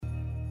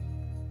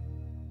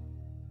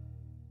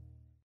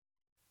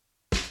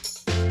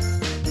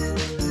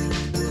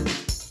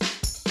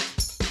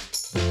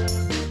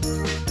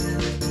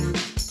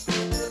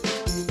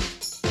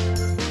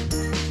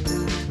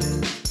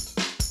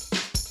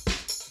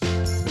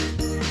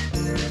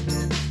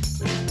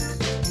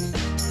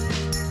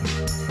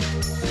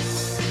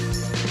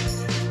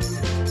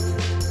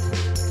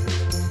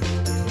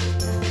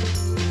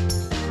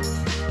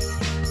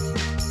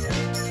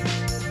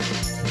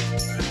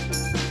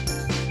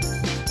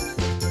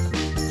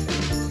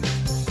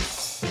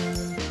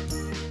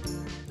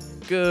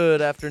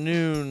Good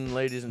afternoon,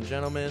 ladies and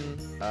gentlemen.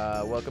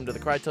 Welcome to the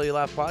Cry Till You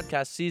Laugh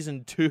podcast,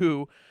 season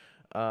 2.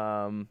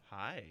 Hi.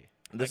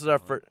 This Hi, is our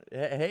Colin. first.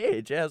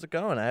 Hey, Jay, how's it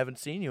going? I haven't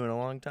seen you in a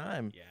long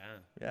time.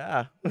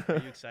 Yeah. Yeah. Are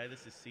you excited?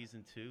 This is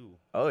season 2.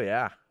 Oh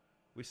yeah.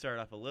 We started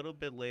off a little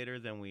bit later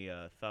than we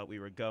thought we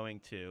were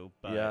going to,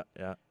 but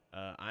Yeah.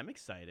 I'm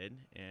excited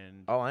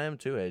and Oh, I am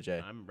too,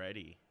 AJ. I'm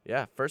ready.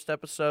 Yeah, first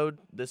episode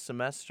this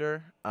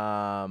semester.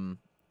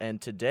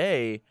 And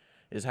today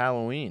is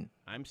Halloween.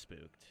 I'm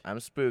spooked. I'm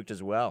spooked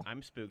as well.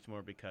 I'm spooked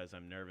more because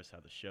I'm nervous how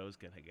the show's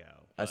going to go,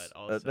 I but s-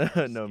 also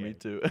I'm no, me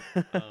scared.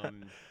 too.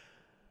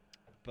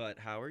 But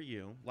how are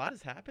you? A lot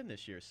has happened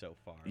this year so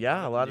far.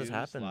 Yeah, a lot has news,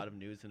 happened. A lot of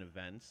news and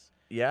events.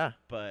 Yeah.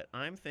 But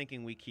I'm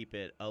thinking we keep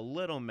it a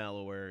little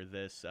mellower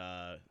this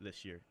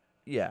year.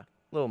 Yeah. A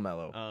little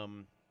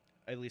mellow.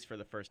 At least for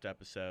the first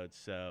episode.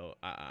 So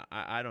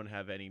I don't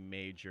have any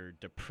major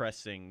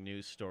depressing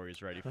news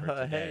stories ready for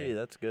today. Hey,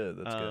 that's good.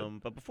 That's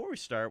good. But before we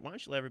start, why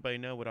don't you let everybody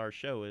know what our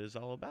show is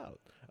all about?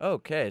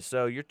 Okay,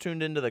 so you're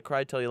tuned into the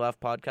Cry Till You Laugh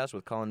podcast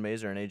with Colin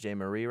Mazer and AJ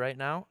Marie right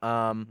now.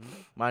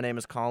 My name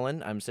is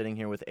Colin. I'm sitting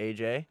here with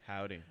AJ,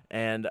 Howdy.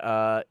 and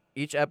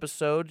each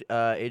episode,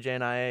 AJ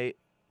and I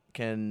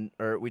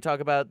we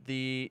talk about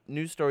the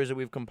news stories that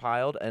we've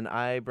compiled, and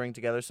I bring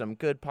together some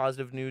good,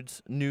 positive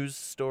news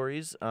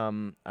stories.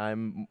 I'm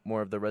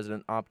more of the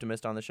resident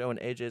optimist on the show, and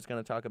AJ is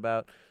going to talk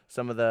about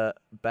some of the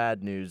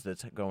bad news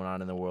that's going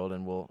on in the world,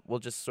 and we'll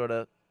just sort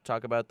of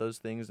talk about those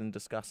things and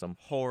discuss them.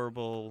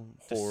 Horrible,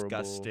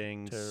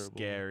 disgusting, terrible.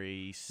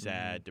 scary,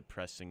 sad,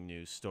 depressing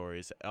news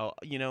stories.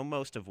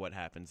 Most of what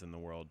happens in the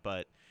world.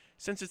 But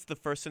since it's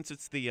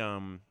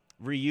the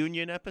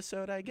reunion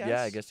episode, I guess.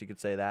 Yeah, I guess you could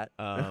say that.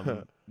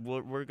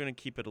 We're going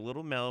to keep it a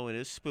little mellow. It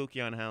is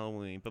spooky on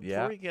Halloween. But before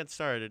Yeah. we get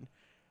started,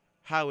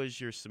 how has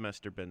your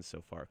semester been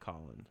so far,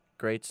 Colin?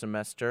 Great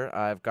semester.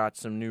 I've got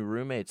some new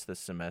roommates this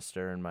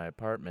semester in my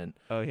apartment.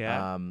 Oh,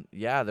 yeah?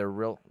 Yeah, they're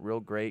real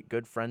great.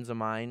 Good friends of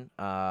mine.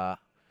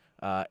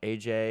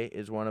 AJ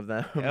is one of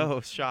them.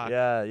 Oh, shock.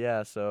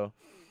 Yeah. So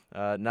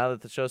now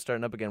that the show's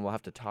starting up again, we'll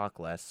have to talk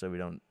less so we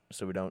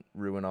don't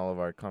ruin all of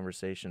our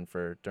conversation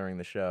for during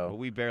the show. Well,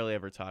 we barely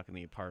ever talk in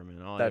the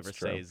apartment. All That's I ever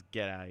true. say is,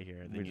 get out of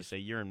here. And then We you just- say,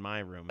 you're in my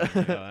room. And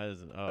you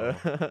go,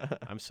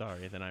 I'm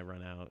sorry. Then I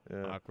run out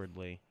Yeah.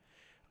 awkwardly.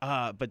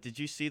 But did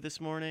you see this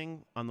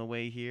morning on the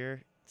way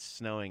here? It's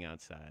snowing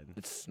outside.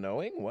 It's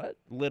snowing? What?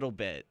 Little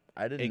bit.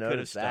 I didn't It could have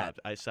notice that. stopped.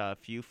 I saw a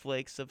few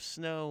flakes of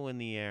snow in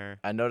the air.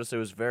 I noticed it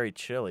was very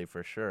chilly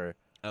for sure.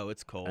 Oh,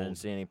 it's cold. I didn't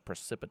see any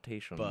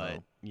precipitation But,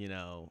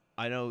 though.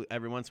 I know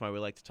every once in a while we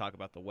like to talk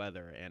about the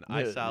weather, and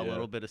I Yeah, saw a yeah.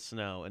 little bit of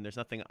snow, and there's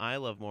nothing I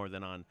love more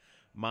than on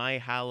my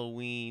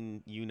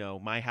Halloween,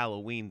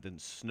 than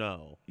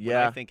snow. When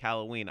Yeah. I think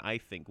Halloween, I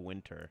think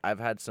winter. I've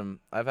had some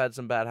bad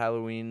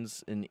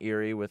Halloweens in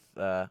Erie with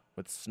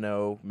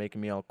snow making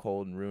me all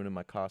cold and ruining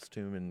my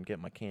costume and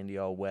getting my candy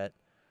all wet.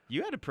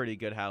 You had a pretty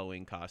good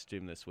Halloween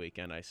costume this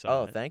weekend, I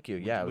saw. Oh, thank you.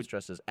 Yeah, I was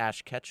dressed as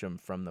Ash Ketchum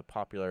from the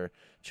popular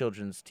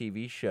children's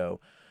TV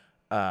show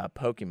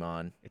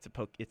Pokemon. It's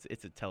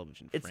a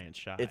television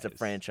franchise. It's a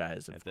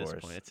franchise, of at course. this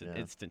point. It's an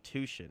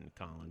institution,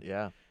 Colin.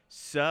 Yeah.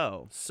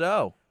 So,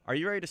 So, are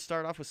you ready to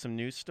start off with some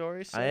news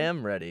stories? I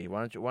am ready.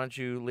 Why don't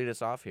you lead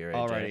us off here, AJ?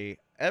 Alrighty.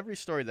 Every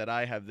story that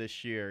I have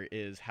this year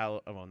is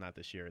not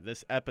this year.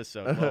 This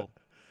episode.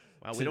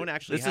 Well, we don't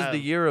actually This have. is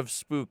the year of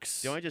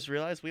spooks. I just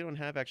realized we don't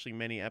have actually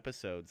many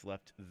episodes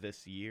left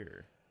this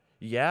year.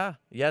 Yeah.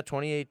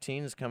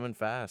 2018 is coming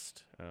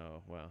fast.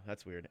 Oh, well,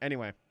 that's weird.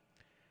 Anyway,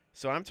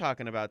 so I'm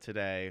talking about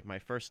today, my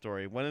first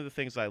story. One of the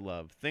things I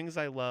love. Things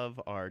I love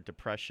are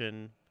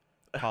depression,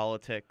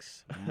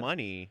 politics,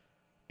 money,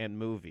 and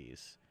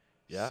movies.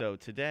 Yeah. So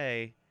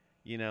today,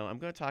 I'm going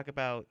to talk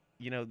about,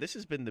 this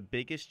has been the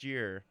biggest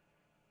year.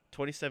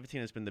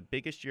 2017 has been the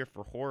biggest year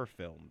for horror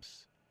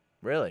films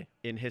Really?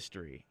 in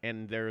history.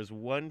 And there is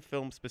one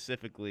film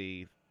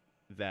specifically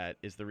that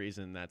is the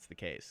reason that's the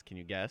case. Can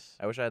you guess?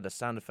 I wish I had the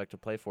sound effect to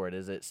play for it.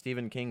 Is it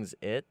Stephen King's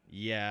It? I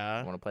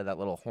Yeah. want to play that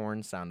little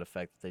horn sound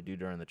effect that they do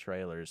during the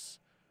trailers.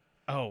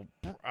 Oh,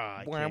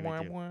 I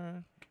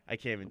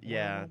can't even.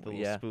 Yeah, the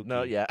little spooky.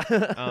 No, yeah.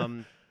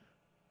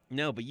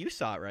 No, but you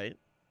saw it, right?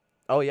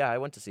 Oh, yeah, I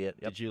went to see it.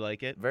 Yep. Did you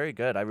like it? Very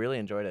good. I really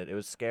enjoyed it. It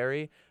was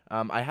scary.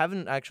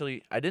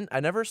 I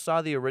never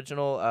saw the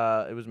original,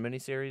 it was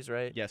miniseries,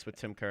 right? Yes, with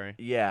Tim Curry.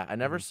 Yeah, I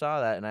never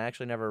saw that, and I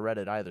actually never read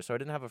it either. So I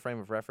didn't have a frame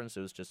of reference.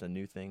 It was just a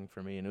new thing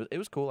for me, and it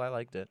was cool. I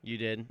liked it. You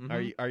did?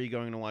 Mhm. Are you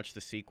going to watch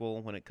the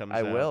sequel when it comes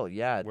I out? will,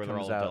 yeah. It Where they're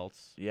comes all out.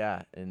 adults?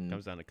 Yeah, in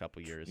Comes out in a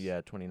couple years.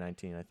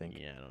 2019, I think.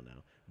 Yeah, I don't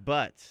know.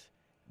 But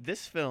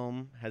this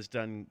film has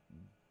done,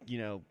 I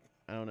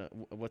don't know,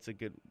 what's a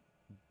good...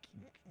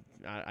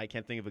 I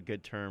can't think of a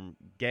good term.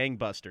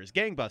 Gangbusters.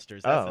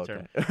 Gangbusters, that's the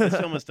term. Okay. This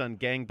film has done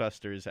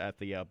gangbusters at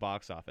the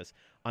box office.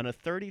 On a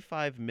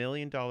 $35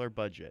 million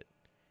budget,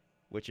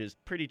 which is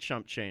pretty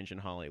chump change in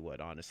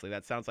Hollywood, honestly.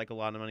 That sounds like a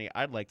lot of money.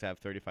 I'd like to have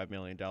 $35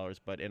 million,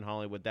 but in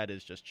Hollywood, that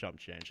is just chump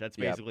change. That's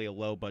Yep. basically a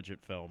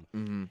low-budget film.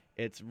 Mm-hmm.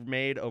 It's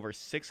made over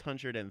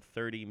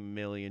 $630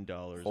 million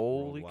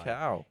Holy worldwide.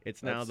 cow!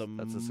 It's now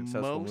That's a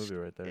successful movie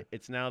right there.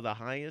 It's now the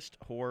highest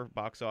horror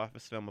box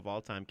office film of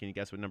all time. Can you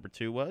guess what number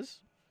 2 was?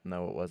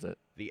 No, what was it?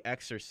 The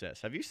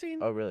Exorcist. Have you seen?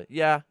 Oh, really?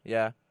 Yeah.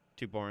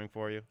 Too boring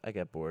for you? I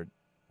get bored.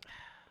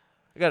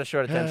 I got a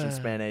short attention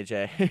span,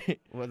 AJ.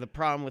 Well, the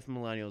problem with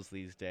millennials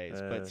these days.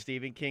 Uh. But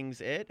Stephen King's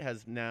It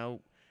has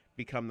now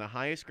become the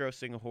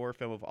highest-grossing horror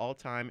film of all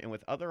time, and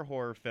with other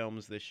horror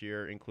films this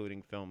year,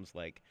 including films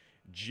like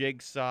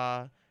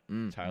Jigsaw,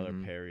 Tyler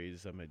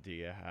Perry's A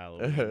Medea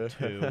Halloween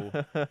 2,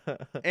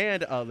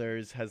 and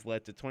others, has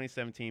led to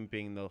 2017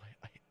 being the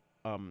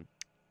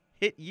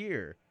hit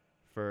year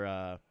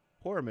for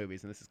horror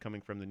movies, and this is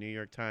coming from the New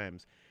York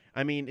Times.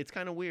 I mean, it's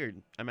kind of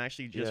weird. I'm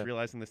actually just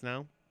realizing this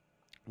now.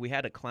 We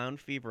had a clown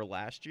fever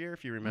last year,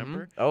 if you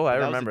remember. Oh, I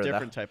that remember was a that.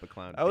 different type of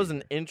clown That was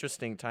fever. an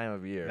interesting time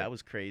of year. That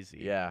was crazy.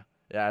 Yeah.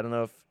 I don't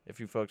know if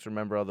you folks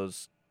remember all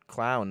those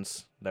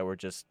clowns that were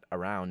just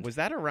around. Was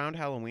that around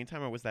Halloween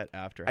time, or was that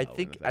after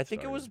Halloween? I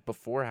think it was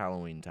before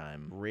Halloween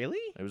time. Really?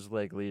 It was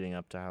like leading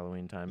up to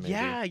Halloween time. Maybe.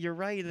 Yeah, you're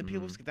right. And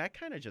people that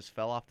kind of just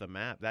fell off the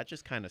map. That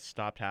just kind of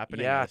stopped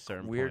happening Yeah, at a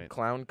certain weird point.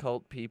 clown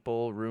cult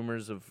people,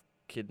 rumors of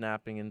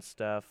kidnapping and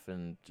stuff,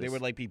 and just, They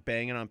would like be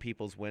banging on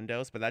people's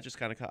windows, but that just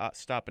kind of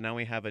stopped. And now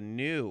we have a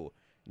new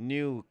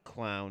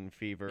clown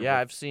fever. Yeah,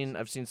 I've seen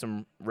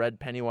some red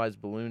Pennywise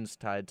balloons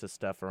tied to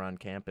stuff around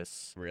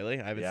campus.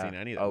 Really? I haven't seen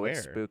any of that. Oh, Where?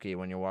 it's spooky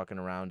when you're walking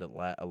around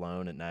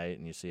alone at night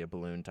and you see a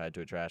balloon tied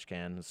to a trash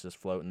can. It's just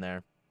floating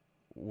there.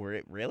 Were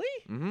it really?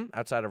 Mm-hmm.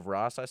 Outside of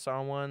Ross, I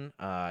saw one.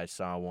 I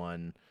saw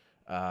one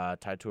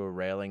tied to a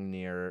railing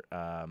near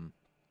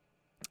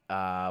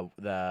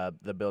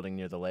the building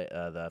near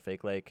the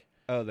fake lake.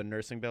 Oh, the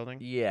nursing building?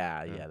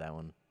 Yeah, Oh. that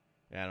one.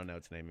 Yeah, I don't know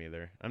its name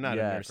either. I'm not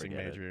Yeah, a I nursing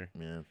forget it. major.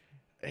 Yeah.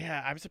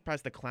 Yeah, I'm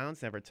surprised the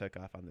clowns never took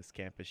off on this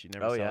campus. You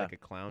never Oh, saw yeah. like a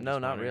clown No,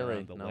 just not wandering really.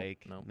 around the No,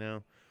 lake.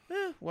 no.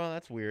 Well,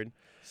 that's weird.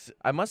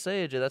 I must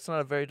say, AJ, that's not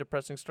a very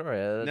depressing story.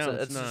 No,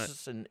 it's not.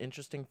 just an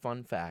interesting,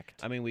 fun fact.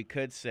 I mean, we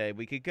could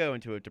go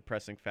into a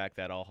depressing fact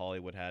that all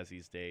Hollywood has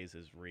these days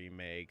is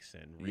remakes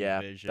and Yeah,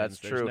 revisions. that's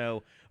There's true.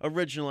 no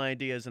original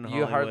ideas in You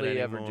Hollywood hardly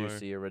anymore. ever do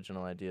see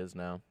original ideas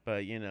now.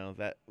 But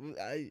that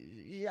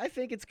I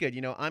think it's good.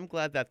 I'm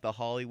glad that the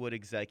Hollywood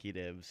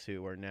executives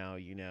who are now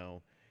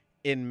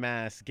in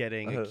mass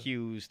getting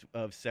accused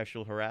of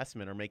sexual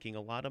harassment are making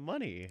a lot of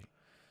money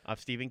off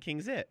Stephen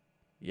King's It.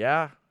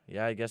 Yeah,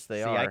 I guess they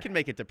See, are. I can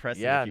make it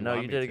depressing. Yeah, if you no,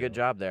 want you me did a to. good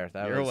job there.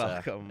 You're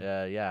welcome.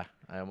 Yeah,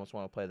 I almost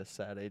want to play the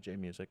sad AJ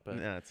music, but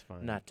No, it's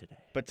fine. not today.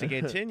 But to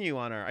continue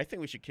on I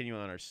think we should continue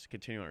on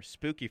our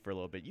spooky for a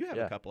little bit. You have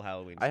a couple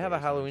Halloween. I have a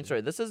stories, Halloween don't you?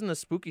 story. This isn't a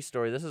spooky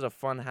story. This is a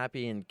fun,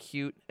 happy, and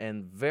cute,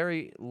 and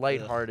very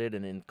lighthearted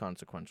and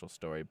inconsequential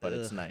story, but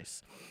it's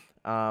nice.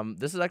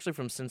 This is actually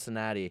from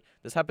Cincinnati.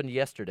 This happened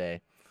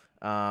yesterday.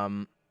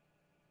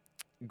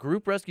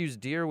 Group rescues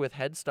deer with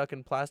head stuck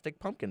in plastic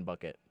pumpkin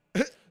bucket.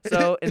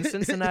 So in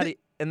Cincinnati,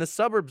 in the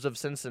suburbs of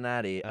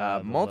Cincinnati,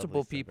 The multiple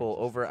lovely people suburbs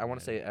of over, I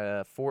want to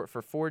say, for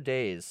 4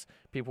 days,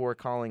 people were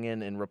calling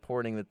in and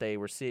reporting that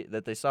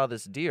they saw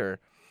this deer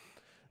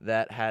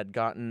that had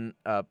gotten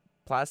a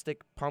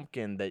plastic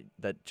pumpkin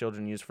that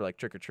children use for like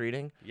trick or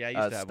treating. Yeah, I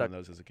used to have one of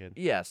those as a kid.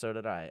 Yeah, so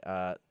did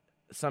I.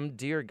 Some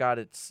deer got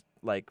its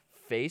like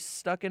face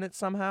stuck in it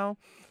somehow.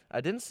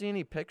 I didn't see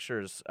any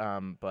pictures,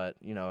 but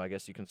I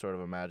guess you can sort of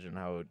imagine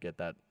how it would get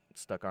that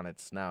stuck on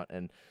its snout,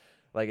 and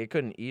like it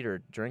couldn't eat or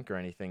drink or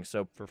anything.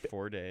 So For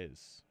 4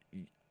 days.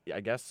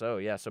 I guess so.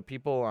 Yeah. So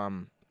people,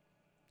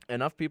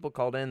 enough people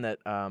called in that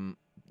the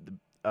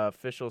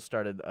officials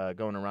started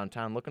going around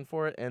town looking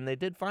for it, and they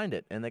did find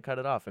it, and they cut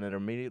it off, and it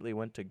immediately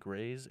went to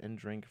graze and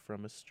drink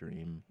from a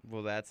stream.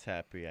 Well, that's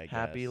happy, I guess.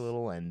 Happy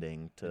little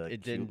ending to It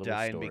cute didn't little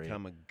die story. and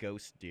become a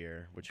ghost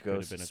deer, which could have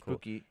Ghost been a cool.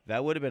 spooky.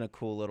 That would have been a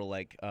cool little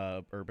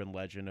urban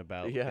legend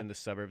about Yeah. in the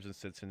suburbs of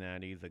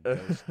Cincinnati, the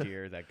ghost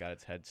deer that got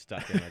its head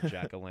stuck in a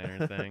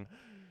jack-o'-lantern thing.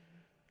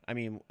 I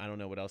mean, I don't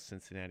know what else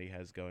Cincinnati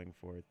has going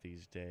for it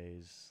these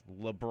days.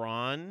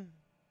 LeBron?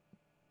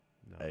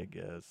 No. I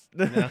guess.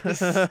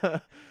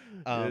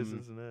 Um,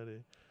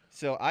 Cincinnati.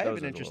 So I That have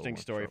was an a interesting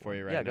little story short for one.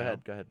 you right Yeah, now. go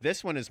ahead. Go ahead.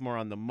 This one is more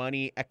on the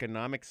money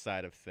economic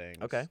side of things.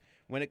 Okay.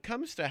 When it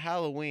comes to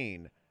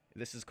Halloween,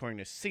 this is according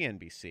to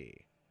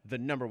CNBC, the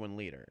 #1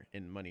 leader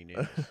in money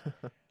news.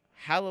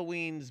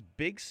 Halloween's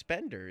big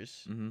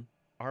spenders Mm-hmm.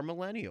 are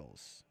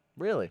millennials.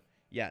 Really?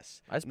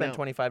 Yes. I spent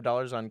Now,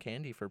 $25 on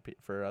candy for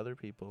other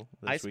people.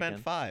 I This spent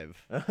weekend.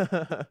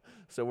 5.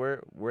 So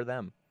we're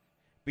them.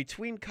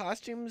 Between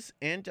costumes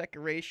and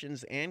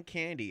decorations and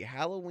candy,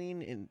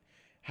 Halloween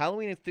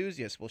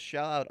enthusiasts will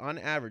shell out on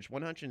average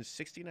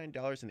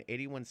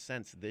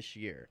 $169.81 this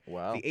year.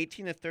 Wow. The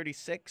 18 to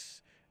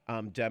 36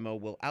 demo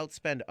will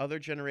outspend other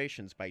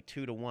generations by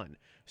 2 to 1.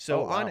 So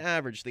Oh, wow. on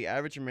average, the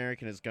average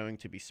American is going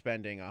to be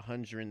spending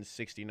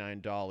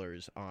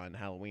 $169 on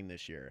Halloween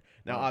this year.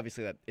 Now, Wow.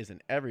 obviously, that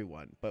isn't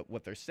everyone, but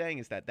what they're saying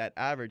is that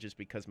average is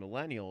because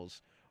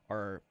millennials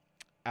are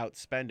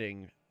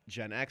outspending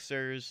Gen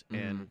Xers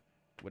and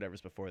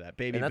whatever's before that,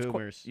 baby And that's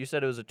boomers. you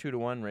said it was a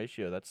 2-to-1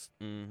 ratio. That's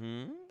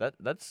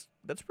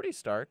that's pretty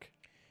stark.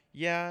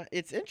 Yeah,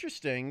 it's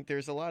interesting.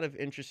 There's a lot of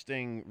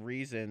interesting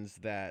reasons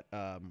that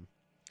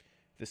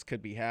this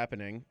could be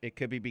happening. It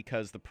could be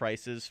because the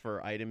prices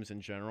for items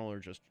in general are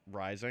just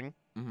rising,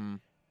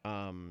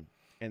 and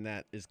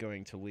that is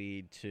going to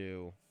lead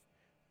to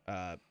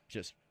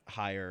just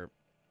higher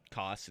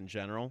costs in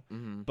general.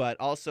 But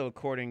also,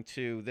 according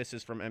to this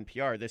is from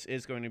NPR, this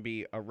is going to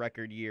be a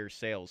record year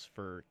sales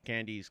for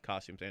candies,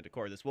 costumes, and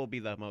decor. This will be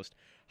the most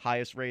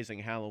highest raising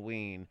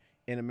Halloween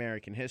in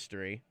American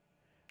history.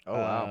 Oh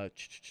wow!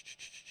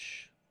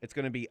 It's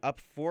going to be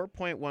up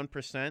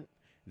 4.1%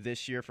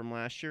 this year from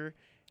last year,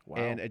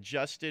 and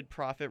adjusted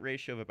profit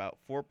ratio of about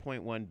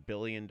 $4.1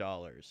 billion.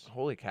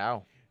 Holy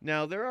cow!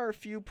 Now, there are a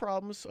few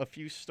problems, a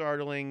few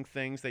startling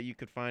things that you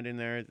could find in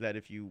there that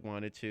if you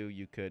wanted to,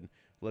 you could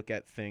look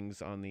at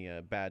things on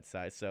the bad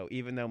side. So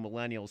even though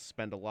millennials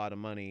spend a lot of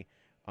money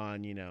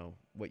on,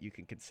 what you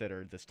can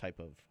consider this type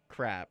of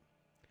crap,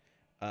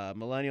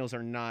 millennials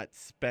are not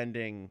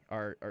spending,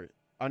 are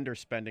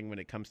underspending when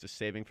it comes to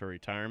saving for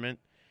retirement.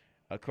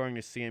 According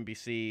to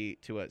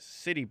CNBC, to a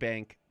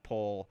Citibank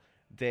poll,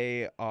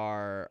 they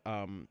are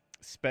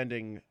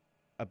spending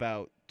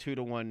about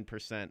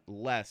 2-to-1%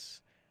 less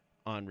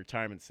on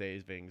retirement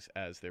savings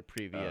as their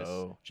previous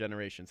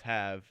generations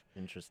have.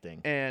 Interesting.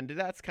 And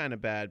that's kind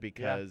of bad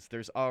because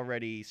there's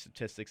already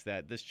statistics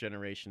that this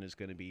generation is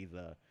going to be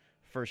the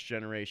first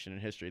generation in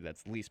history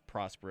that's least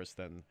prosperous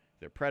than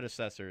their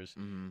predecessors.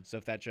 So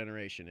if that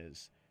generation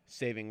is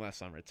saving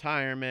less on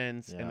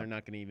retirements and they're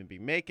not going to even be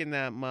making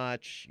that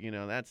much,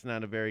 that's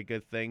not a very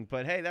good thing.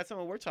 But hey, that's not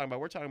what we're talking about.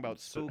 We're talking about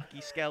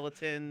spooky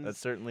skeletons. That's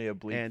certainly a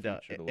bleak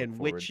future to look and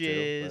forward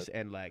witches to,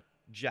 and like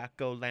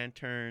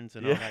jack-o'-lanterns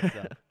and all that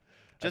stuff.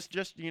 Just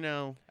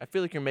I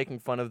feel like you're making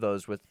fun of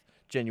those with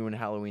genuine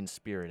Halloween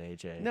spirit,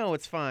 AJ. No,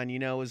 it's fine.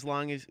 As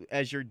long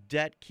as your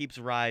debt keeps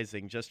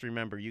rising, just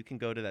remember you can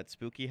go to that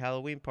spooky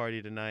Halloween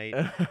party tonight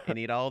and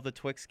eat all the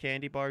Twix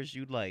candy bars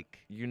you'd like.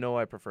 You know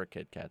I prefer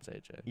Kit Kats,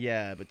 AJ.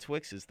 Yeah, but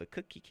Twix is the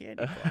cookie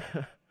candy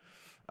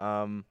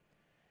bar.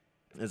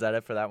 Is that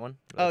it for that one?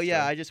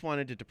 I just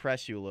wanted to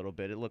depress you a little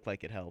bit. It looked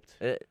like it helped.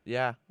 It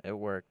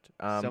worked.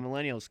 So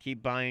millennials,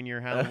 keep buying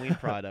your Halloween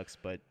products,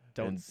 but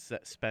don't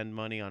spend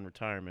money on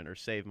retirement or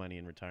save money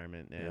in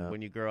retirement. And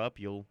when you grow up,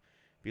 you'll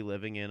be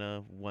living in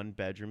a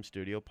 1-bedroom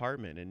studio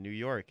apartment in New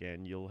York,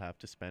 and you'll have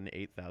to spend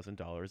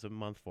 $8,000 a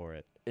month for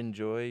it.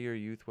 Enjoy your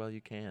youth while you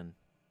can,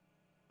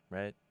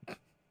 right?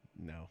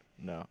 No.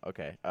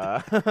 Okay.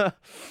 I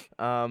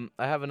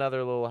have another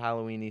little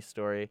Halloween-y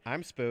story.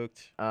 I'm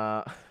spooked.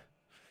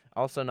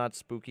 Also not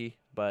spooky,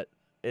 but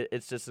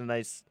it's just a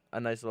nice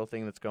little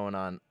thing that's going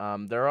on.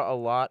 There are a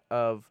lot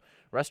of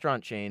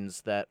restaurant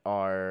chains that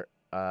are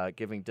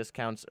giving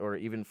discounts or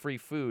even free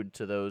food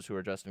to those who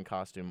are dressed in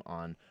costume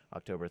on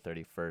October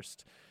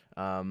 31st.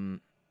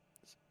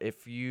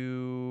 If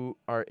you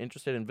are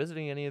interested in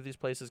visiting any of these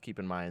places, keep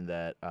in mind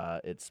that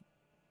it's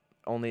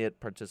only at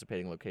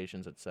participating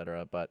locations,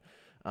 etc. But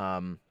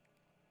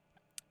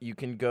you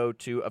can go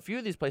to a few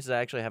of these places I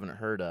actually haven't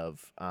heard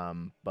of,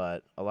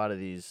 but a lot of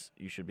these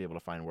you should be able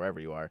to find wherever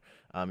you are.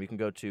 You can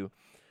go to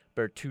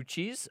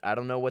Bertucci's. I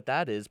don't know what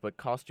that is, but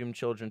costume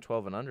children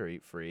 12 and under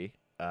eat free.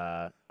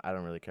 I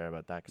don't really care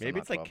about that. Maybe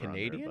it's like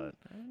Canadian? Under,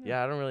 but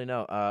I don't really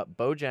know.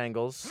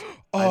 Bojangles.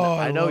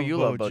 I know you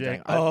love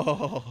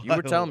Bojangles. You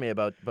were telling me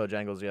about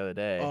Bojangles the other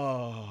day.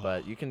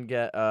 But you can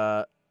get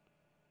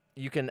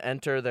you can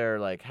enter their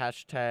like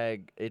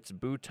hashtag it's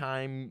Boo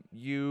Time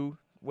You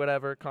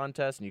whatever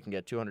contest, and you can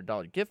get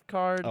 $200 gift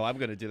card. I'm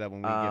gonna do that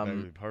when we get back to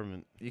the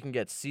apartment. You can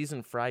get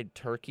seasoned fried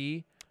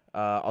turkey.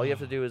 All you have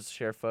to do is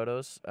share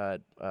photos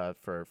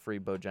for free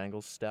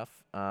Bojangles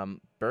stuff.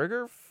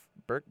 Burger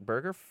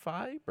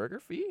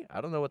fee?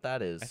 I don't know what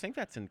that is. I think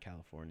that's in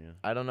California.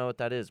 I don't know what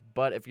that is.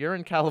 But if you're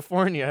in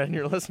California and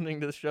you're listening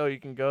to the show, you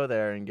can go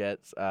there and get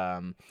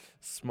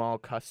small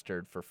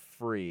custard for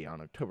free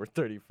on October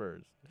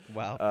 31st.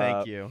 Wow,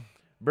 thank you.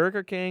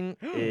 Burger King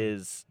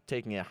is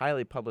taking a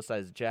highly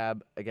publicized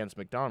jab against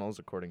McDonald's,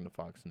 according to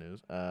Fox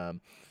News,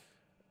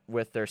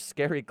 with their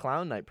Scary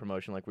Clown Night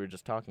promotion like we were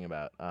just talking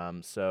about.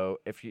 So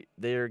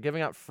they're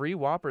giving out free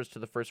Whoppers to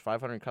the first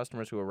 500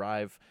 customers who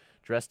arrive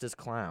dressed as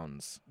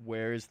clowns.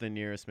 Where is the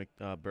nearest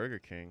Burger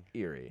King?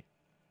 Erie.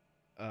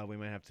 I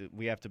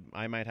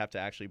might have to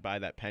actually buy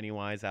that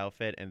Pennywise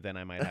outfit, and then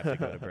I might have to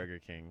go to Burger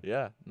King.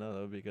 Yeah, no, that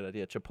would be a good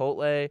idea.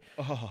 Chipotle,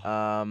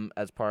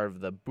 as part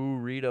of the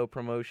burrito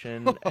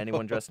promotion,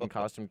 anyone dressed in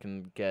costume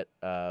can get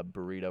a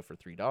burrito for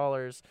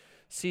 $3.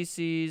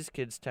 CC's,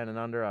 kids 10 and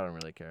under, I don't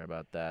really care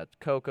about that.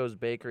 Coco's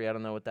Bakery, I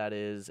don't know what that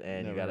is,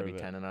 and you got to be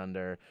 10 and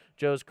under.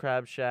 Joe's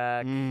Crab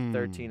Shack,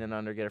 13 and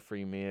under, get a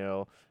free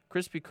meal.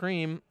 Krispy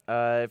Kreme,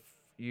 if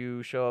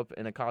you show up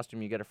in a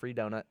costume, you get a free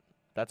donut.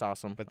 That's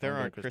awesome. But there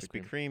aren't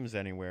Krispy Kremes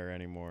anywhere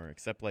anymore,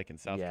 except like in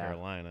South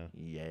Carolina.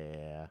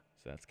 Yeah.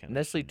 So that's kind of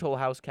Nestle Toll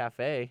House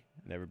Cafe.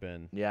 Never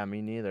been. Yeah,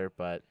 me neither,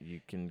 but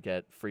you can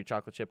get free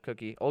chocolate chip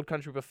cookie. Old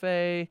Country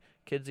Buffet,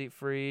 kids eat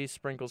free,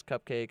 sprinkles,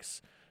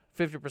 cupcakes,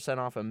 50%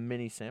 off a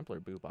mini sampler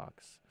boo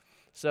box.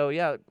 So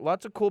yeah,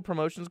 lots of cool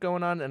promotions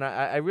going on, and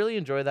I really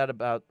enjoy that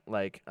about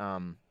like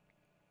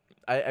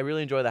I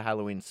really enjoy the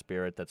Halloween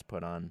spirit that's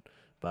put on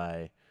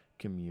by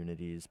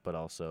communities, but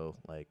also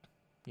like,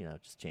 you know,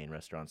 just chain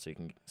restaurants, so you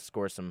can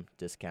score some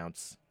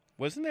discounts.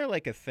 Wasn't there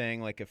like a thing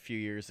like a few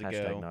years ago?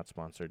 Hashtag not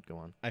sponsored. Go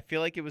on. I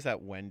feel like it was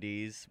at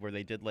Wendy's where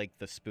they did like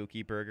the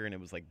spooky burger and it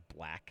was like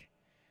black.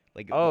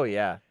 Like Oh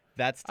yeah,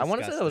 that's I disgusting.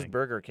 want to say that was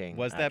Burger King.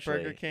 Was that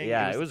actually. Burger King?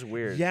 Yeah, it was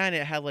weird. Yeah, and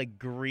it had like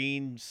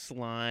green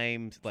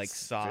slime like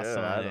sauce Dude,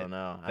 on I it. don't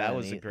know. That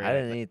was a great. I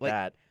didn't eat like,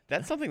 that.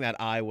 That's something that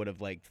I would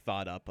have like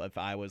thought up if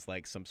I was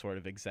like some sort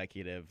of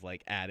executive,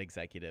 like ad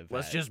executive.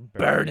 Let's at just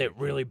Burger burn King. it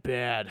really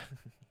bad.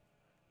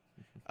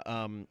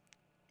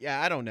 Yeah,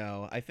 I don't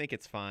know. I think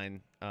it's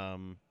fine.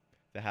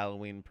 The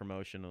Halloween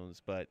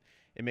promotionals, but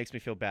it makes me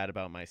feel bad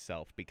about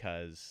myself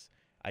because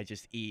I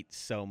just eat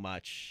so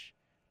much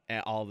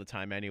all the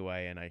time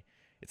anyway, and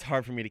it's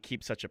hard for me to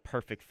keep such a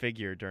perfect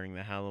figure during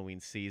the Halloween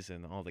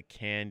season. All the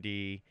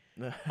candy,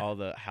 all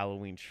the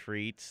Halloween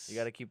treats. You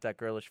got to keep that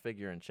girlish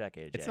figure in check,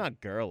 AJ. It's not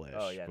girlish,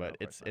 Oh, yeah, no, but of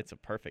course it's a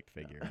perfect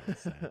figure. I would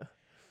say.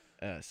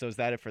 So is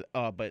that it for?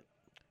 Oh, but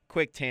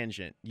quick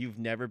tangent. You've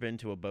never been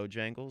to a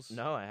Bojangles?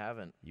 No, I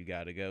haven't. You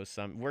got to go.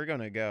 We're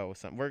gonna go.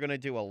 We're gonna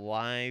do a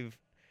live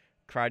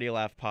Karate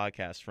Laugh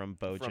podcast from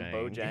Bojangles.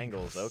 From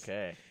Bojangles,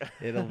 okay.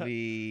 It'll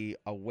be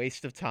a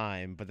waste of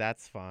time, but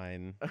that's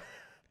fine.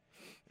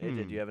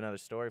 AJ, do you have another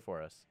story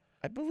for us?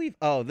 I believe.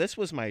 Oh, this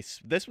was the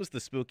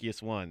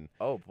spookiest one.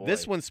 Oh boy.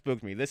 This one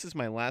spooked me. This is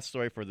my last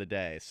story for the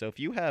day. So if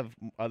you have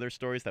other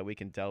stories that we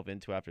can delve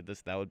into after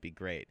this, that would be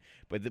great.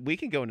 But we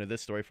can go into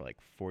this story for like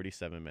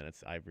 47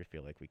 minutes. I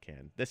feel like we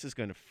can. This is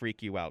going to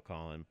freak you out,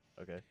 Colin.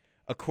 Okay.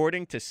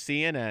 According to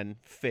CNN,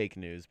 fake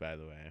news, by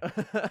the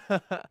way,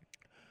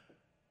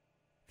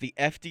 the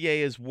FDA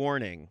is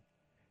warning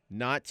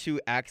not to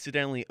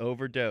accidentally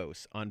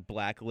overdose on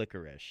black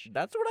licorice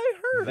That's what I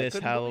heard. I this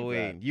couldn't believe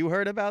Halloween. that. You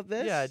heard about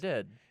this? Yeah, I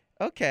did.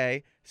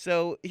 Okay,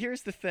 so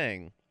here's the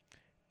thing.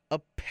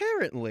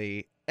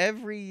 Apparently,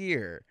 every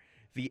year,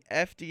 the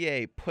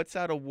FDA puts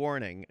out a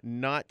warning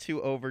not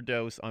to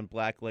overdose on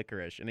black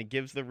licorice, and it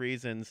gives the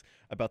reasons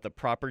about the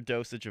proper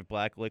dosage of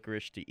black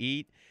licorice to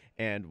eat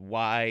and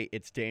why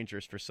it's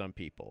dangerous for some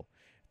people.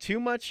 Too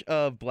much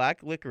of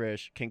black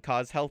licorice can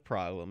cause health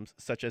problems,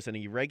 such as an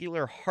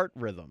irregular heart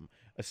rhythm,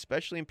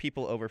 especially in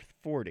people over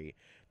 40.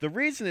 The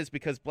reason is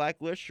because black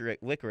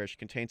licorice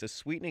contains a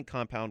sweetening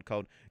compound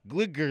called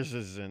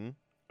glycyrrhizin,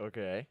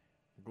 Okay.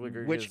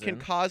 which can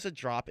cause a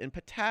drop in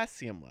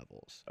potassium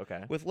levels.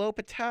 Okay. With low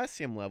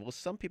potassium levels,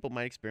 some people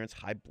might experience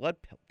high blood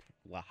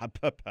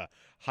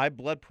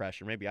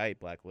pressure. Maybe I ate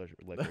black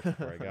licorice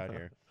before I got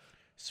here.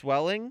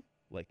 Swelling,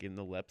 like in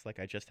the lips, like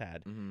I just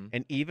had, Mm-hmm.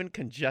 and even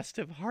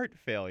congestive heart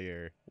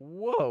failure.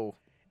 Whoa.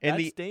 And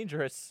That's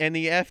dangerous. And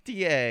the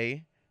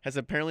FDA has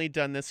apparently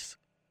done this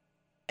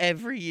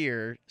every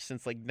year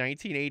since like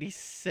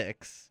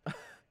 1986,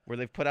 where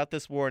they've put out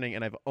this warning,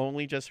 and I've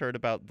only just heard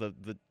about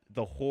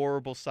the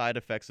horrible side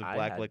effects of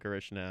black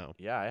licorice now.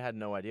 Yeah, I had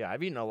no idea.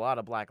 I've eaten a lot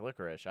of black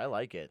licorice. I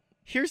like it.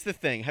 Here's the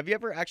thing. Have you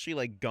ever actually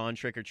like gone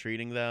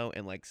trick-or-treating though,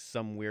 and like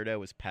some weirdo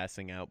was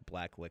passing out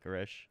black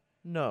licorice?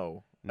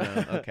 No. No?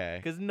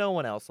 Okay. Because no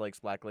one else likes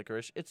black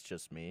licorice. It's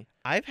just me.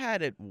 I've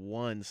had it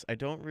once. I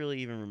don't really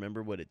even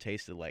remember what it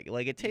tasted like.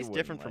 Like it tastes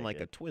different wouldn't from like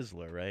like a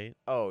Twizzler, right?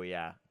 Oh,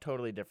 yeah.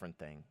 Totally different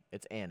thing.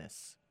 It's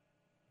anise.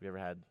 Have you ever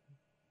had?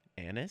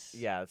 Anise?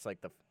 Yeah, it's like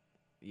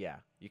yeah.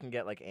 You can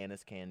get like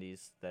anise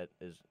candies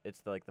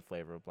it's like the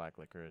flavor of black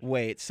licorice.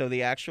 Wait, so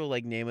the actual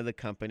like name of the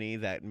company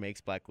that makes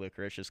black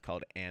licorice is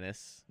called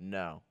Anise?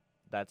 No.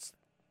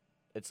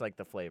 It's like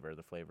the flavor.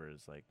 The flavor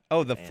is like.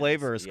 Oh, the anise.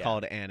 flavor is Yeah.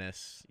 called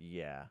Anise.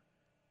 Yeah.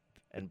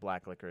 And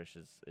black licorice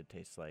it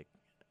tastes like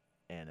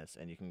anise,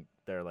 and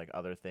there are like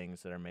other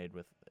things that are made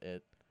with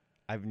it.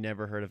 I've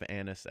never heard of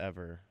Anise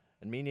ever.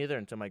 And me neither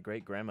until my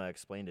great grandma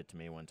explained it to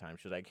me one time.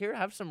 She was like, "Here,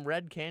 have some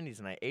red candies,"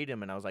 and I ate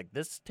them, and I was like,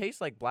 "This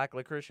tastes like black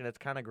licorice, and it's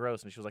kind of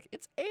gross." And she was like,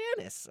 "It's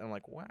anise." And I'm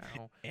like,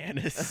 "Wow."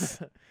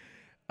 Anise.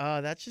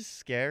 That's just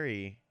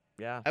scary.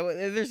 Yeah.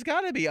 There's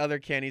got to be other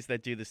candies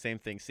that do the same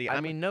thing. See,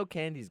 I mean, no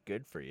candy's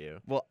good for you.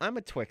 well, I'm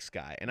a Twix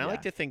guy, and I like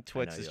Yeah, to think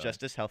Twix know is you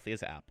just as healthy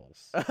as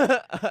apples. And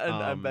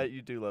I bet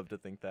you do love to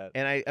think that.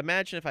 And I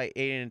imagine if I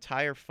ate an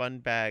entire fun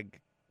bag,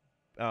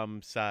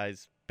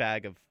 size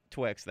bag of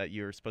Twix that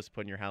you're supposed to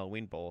put in your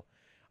Halloween bowl,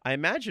 I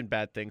imagine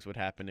bad things would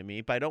happen to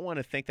me. But I don't want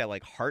to think that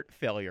like heart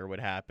failure would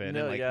happen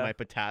No, and like yeah. my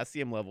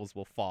potassium levels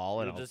will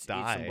fall and You'll I'll just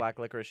die. eat some black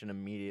licorice and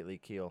immediately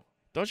keel.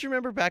 Don't you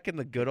remember back in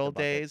the good the old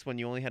bucket. days when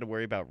you only had to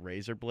worry about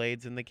razor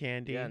blades in the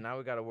candy? Yeah, now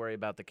we got to worry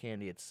about the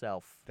candy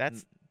itself.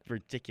 That's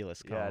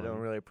ridiculous, Colin. Yeah, I don't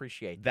really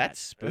appreciate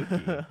That's that.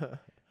 spooky.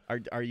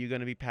 Are you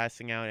going to be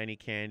passing out any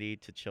candy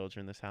to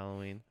children this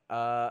Halloween?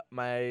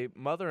 My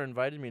mother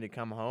invited me to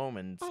come home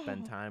and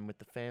spend Oh. time with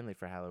the family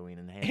for Halloween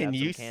and hand And out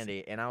you some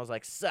candy. And I was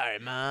like, "Sorry,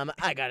 Mom,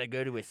 I gotta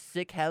go to a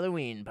sick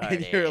Halloween party."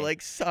 And you're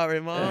like, sorry,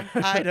 Mom,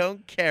 I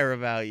don't care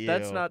about you.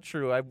 "That's not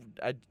true.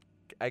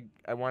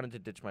 I wanted to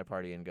ditch my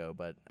party and go,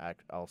 but I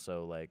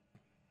also like,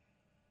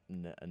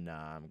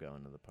 nah, I'm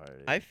going to the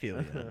party." I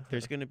feel you.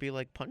 There's going to be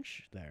like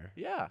punch there.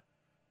 Yeah,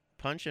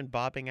 Punch and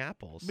bobbing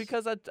apples.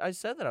 because I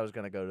said that I was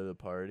gonna go to the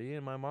party,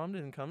 and my mom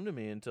didn't come to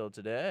me until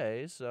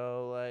today.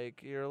 So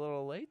like, you're a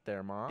little late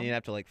there, Mom. you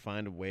have to like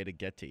find a way to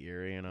get to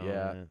Erie and all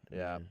Yeah, that.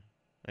 yeah.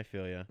 I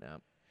feel you. Yeah.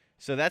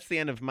 So that's the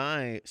end of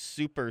my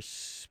super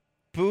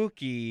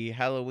spooky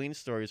Halloween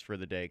stories for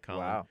the day,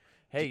 Colin. Wow.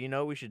 Hey, you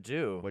know what we should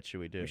do? What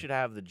should we do? We should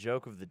have the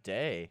joke of the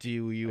day. Do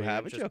you Are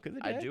have a interest- joke of the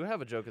day? I do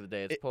have a joke of the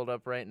day. It's pulled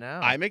up right now.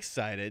 I'm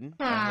excited.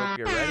 I hope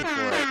you're ready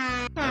for it.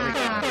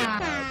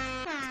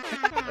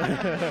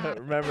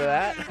 Remember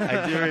that?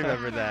 I do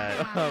remember that.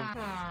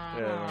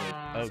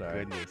 Yeah, Oh, sorry.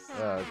 goodness.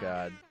 Oh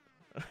God.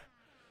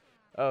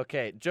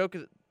 Okay, joke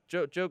of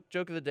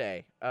the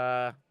day.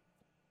 I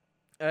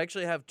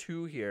actually have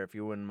two here. If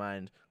you wouldn't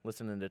mind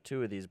listening to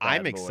two of these. Bad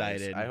I'm boys.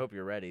 excited. I hope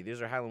you're ready. These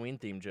are Halloween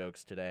themed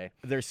jokes today.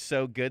 They're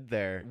so good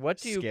there. What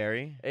do you-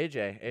 Scary?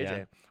 AJ,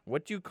 Yeah.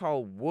 what do you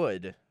call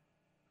wood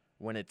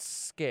when it's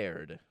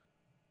scared?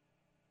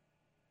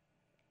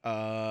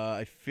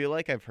 I feel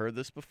like I've heard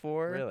this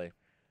before. Really?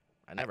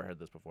 I never heard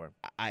this before.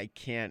 I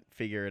can't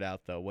figure it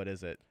out, though. What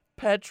is it?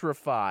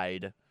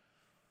 Petrified.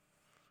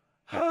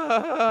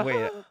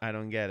 Wait, I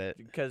don't get it.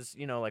 Because,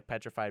 like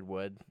petrified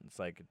wood, it's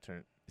like it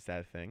turn, Is that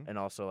a thing? and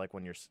also like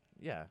when you're,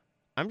 yeah.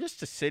 I'm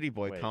just a city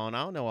boy, Wait. Colin.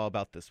 I don't know all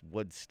about this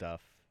wood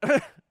stuff.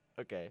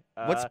 Okay.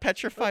 What's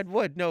petrified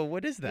wood? No,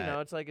 what is that?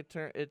 It's like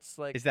it's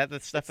like. Is that the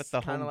stuff at it's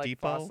the kinda Home like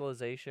Depot?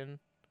 fossilization.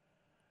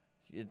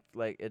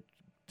 It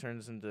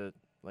turns into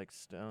like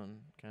stone,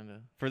 kind of.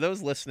 For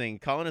those listening,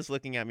 Colin is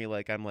looking at me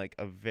like I'm like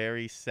a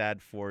very sad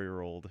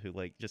 4-year-old who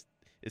like just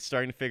is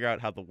starting to figure out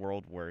how the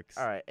world works.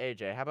 All right,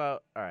 AJ. How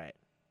about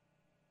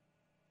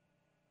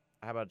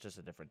just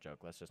a different joke?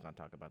 Let's just not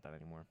talk about that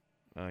anymore.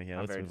 Oh yeah, I'm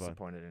let's very move on.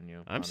 disappointed in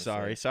you. I'm honestly.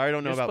 sorry. Sorry, I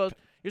don't know about.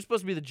 You're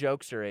supposed to be the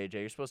jokester, AJ.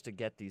 You're supposed to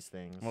get these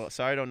things. Well,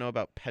 sorry, I don't know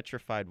about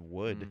petrified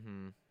wood.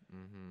 Mm-hmm.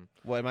 Mm-hmm.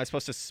 What am I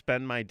supposed to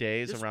spend my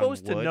days You're around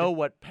supposed wood? to know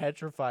what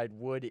petrified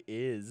wood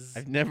is.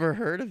 I've never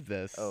heard of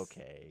this.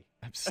 Okay.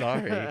 I'm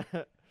sorry.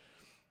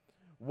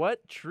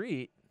 What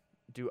treat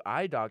do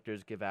eye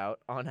doctors give out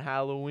on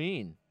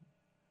Halloween?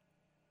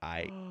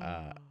 I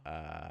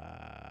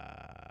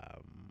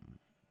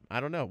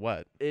don't know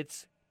what.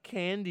 It's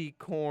candy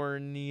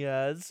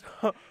corneas.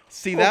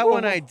 See, that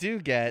one I do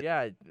get.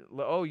 Yeah.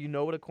 Oh, you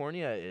know what a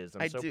cornea is.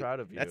 I'm I so do. proud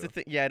of you. That's the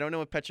thing. Yeah, I don't know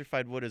what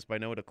petrified wood is, but I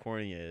know what a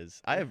cornea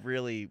is. I have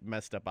really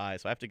messed up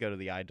eyes, so I have to go to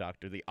the eye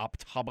doctor, the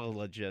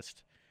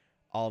ophthalmologist,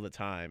 all the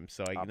time.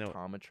 So I know.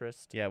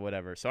 Optometrist. Yeah,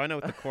 whatever. So I know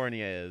what the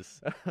cornea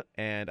is,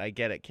 and I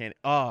get it. Can't.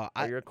 Oh,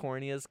 Are your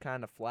corneas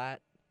kind of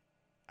flat?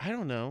 I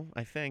don't know.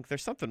 I think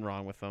there's something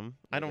wrong with them.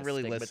 I Like don't a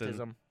really listen.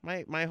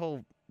 stigmatism? My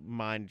whole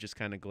mind just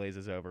kind of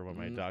glazes over when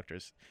my Mm.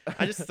 doctors.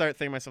 I just start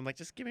thinking to myself like,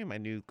 just give me my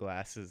new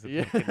glasses. And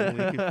Yeah. I can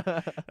leave.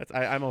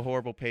 I'm a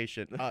horrible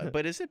patient.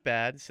 But is it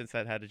bad since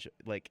that had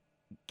like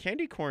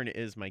candy corn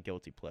is my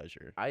guilty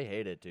pleasure? I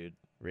hate it, dude.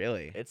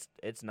 Really?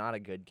 It's not a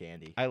good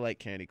candy. I like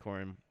candy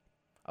corn.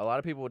 A lot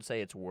of people would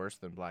say it's worse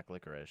than black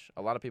licorice.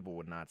 A lot of people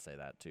would not say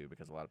that too,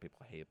 because a lot of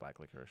people hate black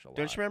licorice a lot.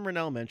 Don't you remember in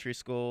elementary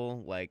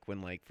school, like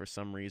when like for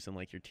some reason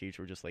like your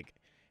teacher would just like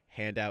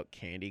hand out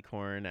candy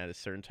corn at a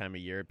certain time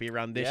of year? It'd be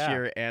around this Yeah.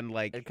 year and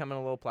like It'd come in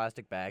a little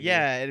plastic bag.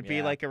 yeah, it'd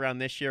be like around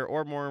this year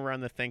or more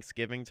around the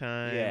Thanksgiving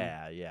time.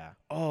 yeah.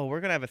 Oh, we're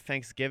gonna have a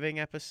Thanksgiving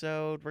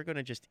episode. We're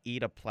gonna just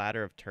eat a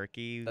platter of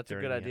turkey. That's a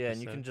during good the idea, and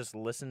you episode. can just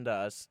listen to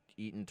us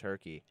eating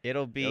turkey.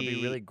 It'll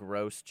be really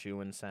gross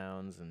chewing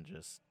sounds and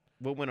just.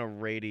 We'll win a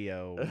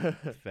radio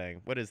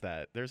thing. What is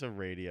that? There's a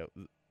radio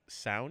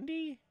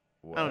soundy.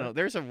 What? I don't know.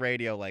 There's a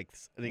radio like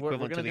the We're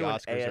equivalent to gonna the do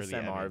Oscars an or the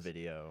ASMR Emmys.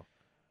 video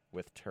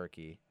with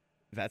turkey.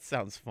 That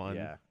sounds fun.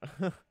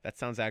 Yeah. That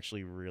sounds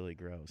actually really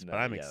gross, No, but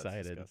I'm yeah, that's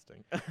excited.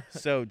 disgusting.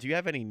 So, do you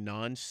have any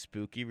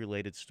non-spooky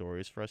related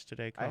stories for us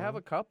today, I Colin? have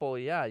a couple.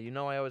 Yeah,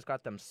 I always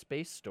got them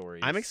space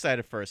stories. I'm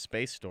excited for a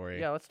space story.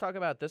 Yeah, let's talk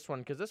about this one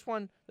because this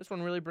one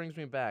really brings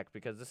me back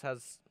because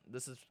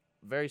this is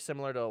very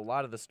similar to a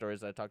lot of the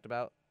stories that I talked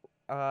about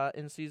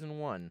in season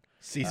 1.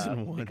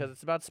 Season 1. Because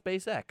it's about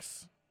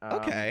SpaceX.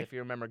 Okay. If you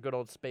remember good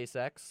old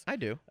SpaceX. I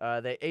do.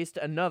 They aced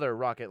another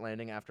rocket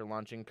landing after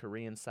launching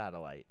Korean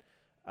satellite.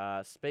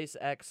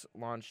 SpaceX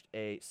launched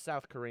a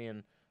South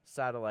Korean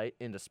satellite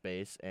into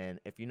space, and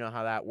if you know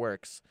how that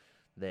works,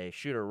 they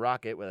shoot a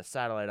rocket with a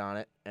satellite on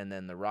it, and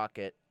then the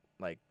rocket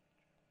like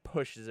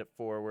pushes it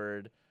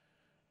forward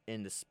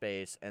into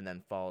space and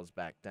then falls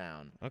back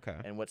down. Okay.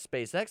 And what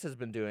SpaceX has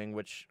been doing,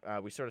 which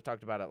we sort of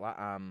talked about it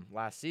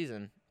last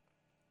season,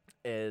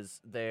 is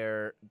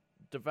they're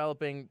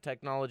developing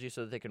technology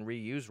so that they can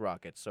reuse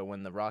rockets. So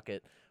when the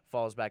rocket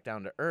falls back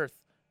down to Earth,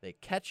 they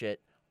catch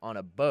it on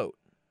a boat.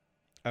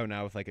 Oh,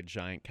 now with like a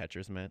giant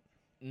catcher's mitt.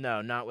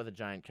 No, not with a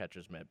giant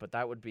catcher's mitt, but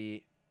that would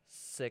be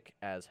sick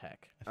as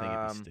heck. I think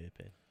it'd be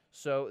stupid.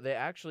 So they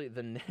actually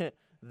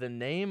the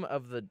name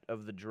of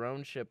the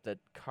drone ship that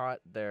caught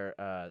their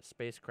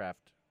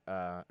spacecraft,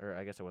 or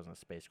I guess it wasn't a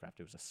spacecraft,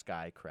 it was a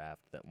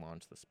skycraft that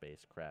launched the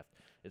spacecraft.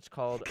 It's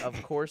called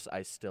Of Course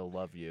I Still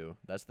Love You.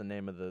 That's the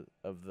name of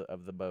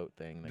the boat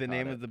thing. The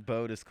name of the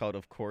boat is called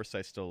Of Course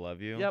I Still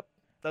Love You? Yep.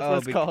 That's what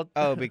it's called.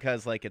 Oh,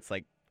 because like it's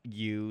like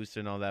used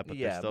and all that, but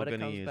they're still but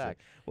gonna it comes use back.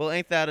 it. Well,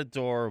 ain't that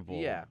adorable?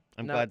 Yeah.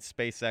 I'm Now- glad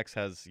SpaceX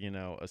has,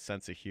 a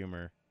sense of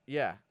humor.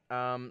 Yeah.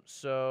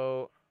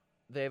 So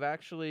they've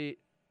actually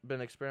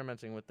been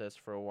experimenting with this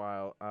for a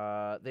while.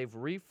 They've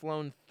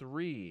reflown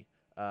 3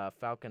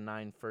 Falcon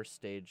 9 first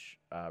stage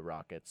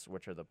rockets,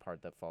 which are the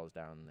part that falls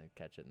down and they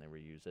catch it and they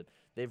reuse it.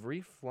 They've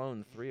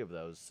reflown 3 of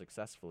those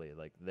successfully.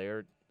 Like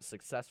they're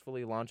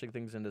successfully launching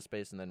things into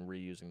space and then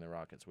reusing the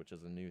rockets, which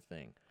is a new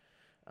thing.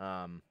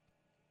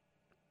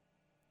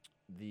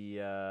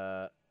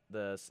 The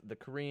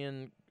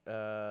Korean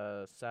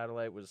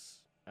satellite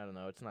was, I don't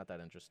know, it's not that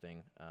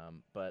interesting.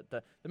 But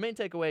the main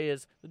takeaway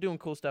is they're doing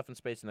cool stuff in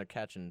space and they're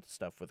catching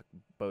stuff with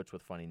boats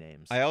with funny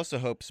names. I also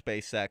hope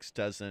SpaceX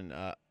doesn't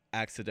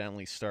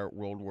accidentally start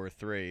World War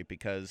III,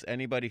 because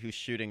anybody who's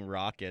shooting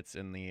rockets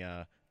in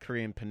the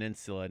Korean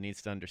Peninsula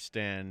needs to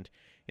understand.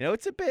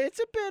 It's a bit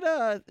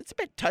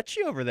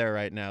touchy over there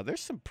right now. There's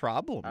some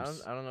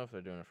problems. I don't know if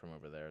they're doing it from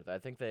over there.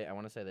 I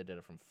want to say they did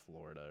it from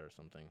Florida or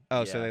something. Oh,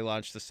 yeah. so they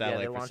launched the Yeah, satellite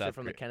they for launched South it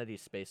from the Korea. Kennedy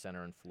Space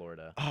Center in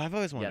Florida. Oh, I've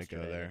always wanted to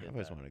go Yesterday they there. did I've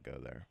always that. wanted to go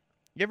there.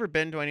 You ever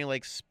been to any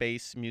like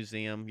space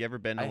museum? You ever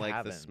been to I like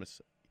haven't. the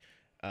Smith?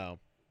 Oh,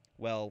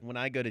 well, when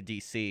I go to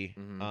DC,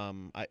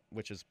 Mhm.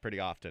 which is pretty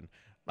often,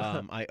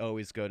 I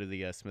always go to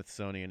the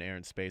Smithsonian Air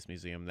and Space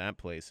Museum. That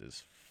place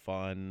is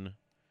fun.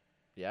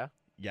 Yeah.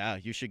 Yeah,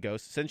 you should go.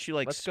 Since you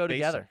like Let's space go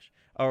together.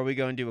 Oh, are we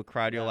going to do a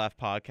Crowd Your Yeah. Laugh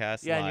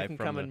podcast Yeah, live and you can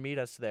from come the... and meet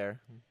us there.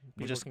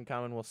 People just- can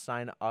come and we'll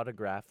sign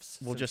autographs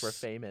We'll since we're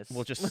just- famous.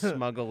 We'll just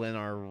smuggle in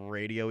our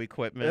radio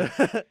equipment.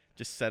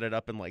 Just set it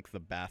up in like the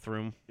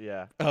bathroom.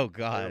 Yeah. Oh That'll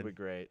God. be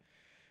great.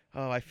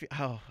 Oh,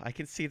 I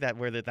can see that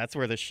that's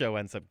where the show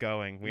ends up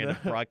going. We end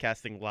up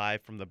broadcasting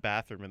live from the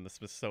bathroom in the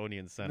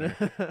Smithsonian Center.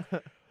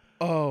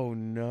 Oh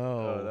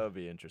no. Oh, that would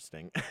be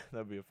interesting. That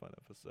would be a fun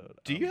episode.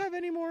 Do you have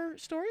any more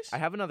stories? I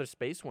have another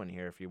space one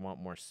here if you want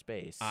more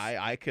space.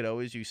 I could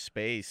always use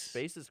space.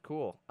 Space is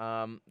cool.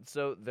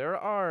 So there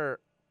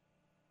are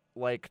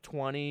like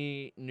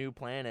 20 new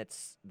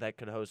planets that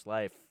could host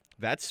life.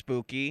 That's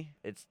spooky.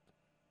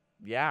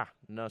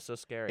 So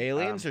scary.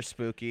 Aliens are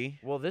spooky.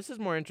 Well, this is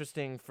more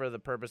interesting for the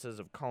purposes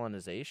of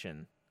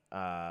colonization,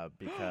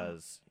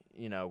 because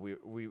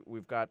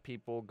we've got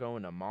people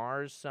going to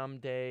Mars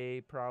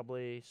someday,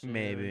 probably. Soon.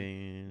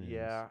 Maybe.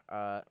 Yeah.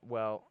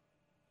 Well,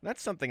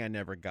 That's something I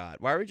never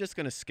got. Why are we just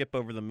going to skip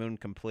over the moon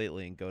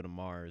completely and go to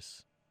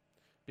Mars?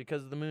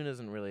 because the moon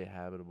isn't really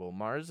habitable.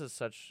 Mars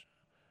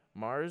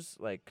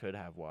like could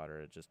have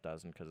water. It just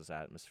doesn't because its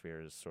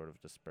atmosphere is sort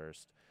of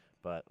dispersed.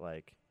 But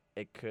like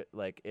it could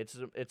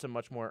it's a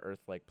much more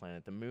Earth-like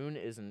planet. The moon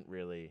isn't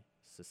really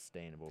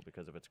sustainable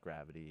because of its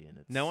gravity and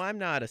its. No, I'm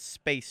not a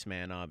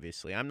spaceman,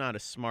 obviously. I'm not a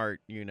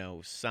smart,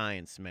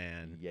 science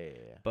man. Yeah.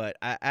 But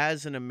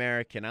as an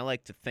American, I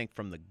like to think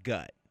from the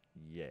gut.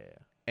 Yeah.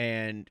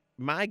 And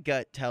my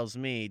gut tells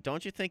me,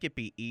 don't you think it'd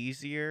be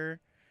easier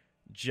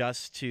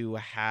just to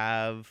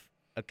have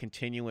a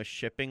continuous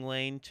shipping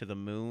lane to the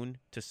moon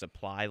to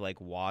supply like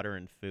water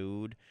and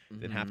food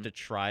than have Mhm. to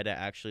try to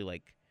actually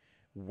like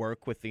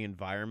work with the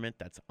environment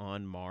that's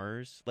on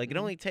Mars? Like it Mhm.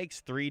 only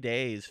takes 3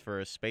 days for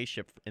a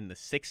spaceship in the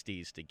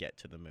 60s to get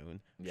to the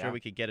moon. I'm Yeah. sure we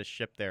could get a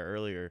ship there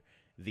earlier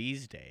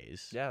these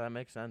days. Yeah, that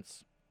makes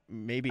sense.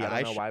 Maybe I I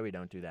don't know should. why we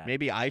don't do that.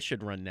 Maybe I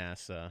should run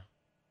NASA.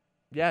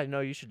 Yeah, no,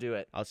 you should do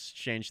it. I'll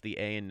change the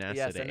A in NASA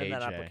Yeah, to send in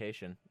that AJ.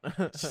 application.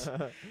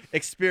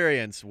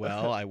 Experience.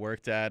 Well, I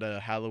worked at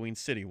Halloween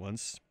City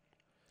once,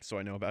 so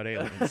I know about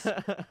aliens.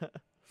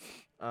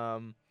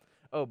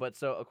 But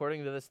so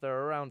according to this, there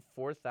are around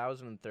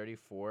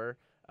 4,034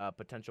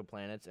 potential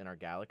planets in our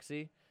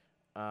galaxy.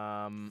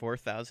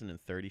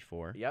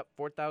 4,034. Yep,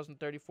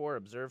 4,034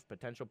 observed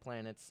potential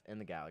planets in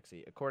the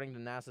galaxy, according to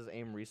NASA's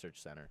AIM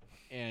Research Center.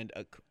 And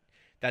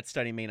that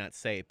study may not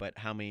say, but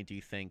how many do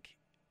you think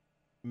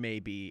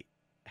may be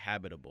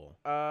habitable?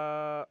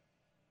 But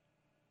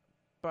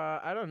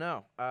I don't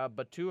know.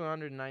 But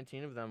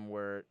 219 of them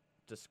were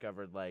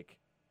discovered like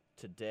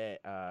today,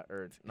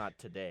 or not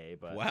today,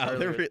 but Wow,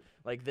 earlier,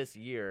 like this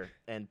year.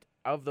 And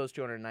of those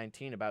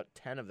 219, about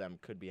 10 of them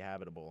could be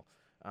habitable.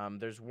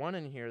 There's one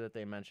in here that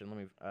they mentioned. Let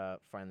me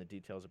find the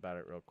details about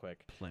it real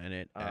quick.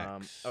 Planet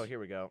X. Oh, here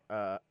we go.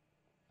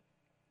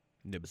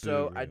 Nibiru.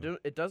 So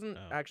it doesn't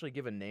Oh. actually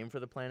give a name for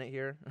the planet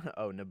here.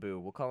 Oh,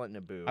 Naboo. We'll call it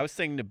Naboo. I was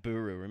saying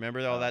Nibiru. Remember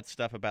all Oh. that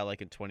stuff about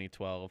like in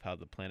 2012 how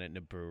the planet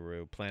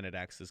Nibiru, Planet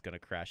X is going to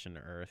crash into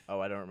Earth? Oh,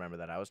 I don't remember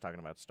that. I was talking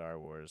about Star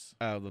Wars.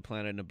 Oh, the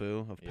planet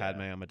Naboo of Yeah.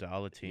 Padme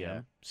Amidala TM.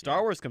 Yeah.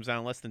 Star Wars comes out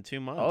in less than 2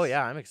 months. Oh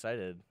yeah, I'm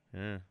excited.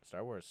 Yeah.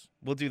 Star Wars.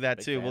 We'll do that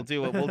Big too. fan.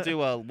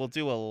 We'll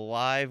do a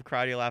live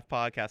Karate Laugh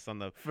podcast on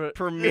the For-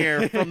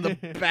 premiere from the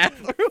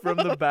bathroom. From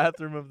the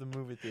bathroom of the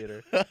movie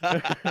theater.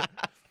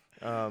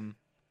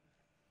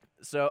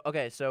 So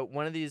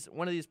one of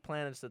these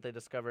planets that they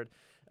discovered,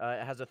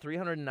 it has a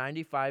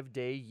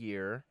 395-day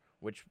year,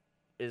 which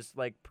is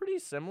like pretty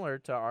similar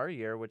to our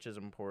year, which is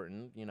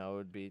important. You know, it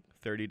would be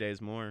 30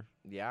 days more.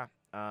 yeah.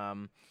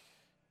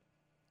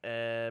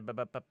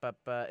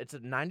 It's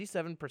at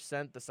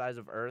 97% the size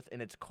of Earth,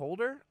 and it's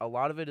colder. A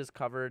lot of it is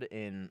covered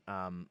in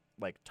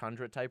like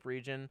tundra type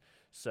region,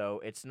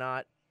 so it's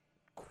not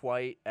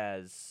quite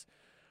as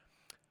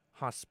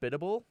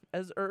hospitable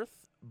as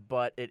Earth,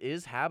 but it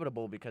is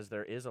habitable because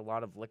there is a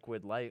lot of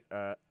liquid light,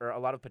 or a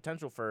lot of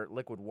potential for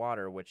liquid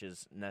water, which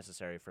is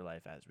necessary for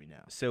life as we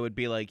know. So it'd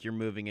be like you're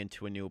moving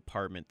into a new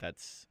apartment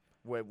that's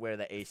Where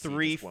the AC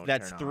just won't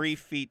that's turn 3 off.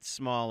 feet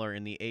smaller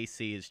and the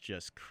AC is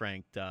just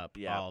cranked up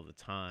Yeah. all the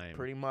time.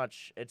 Pretty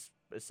much, it's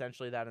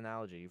essentially that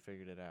analogy. You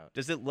figured it out.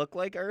 Does it look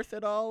like Earth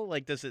at all?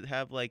 Like, does it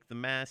have like the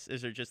mass?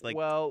 Is there just like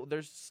well,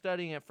 they're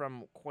studying it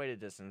from quite a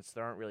distance.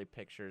 There aren't really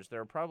pictures.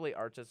 There are probably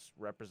artists'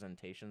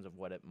 representations of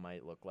what it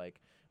might look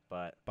like,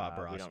 but Bob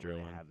we Ross don't drew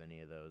really one. have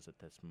any of those at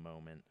this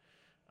moment.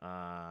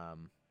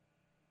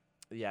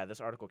 Yeah,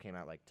 this article came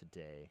out like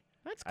today.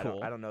 that's I cool?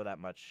 don't know that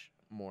much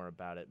more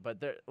about it, but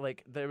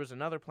there was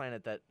another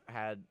planet that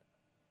had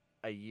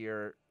a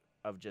year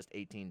of just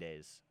 18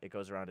 days. It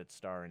goes around its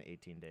star in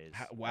 18 days.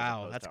 as Wow,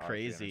 opposed that's to our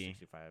crazy.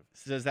 365.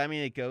 So does that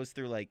mean it goes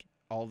through like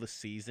all the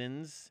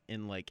seasons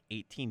in like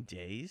 18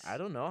 days? I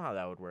don't know how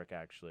that would work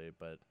actually,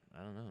 but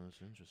I don't know. It's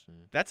interesting.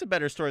 That's a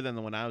better story than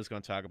the one I was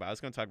going to talk about. I was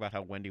going to talk about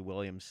how Wendy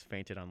Williams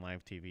fainted on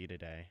live TV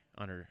today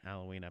on her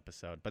Halloween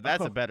episode, but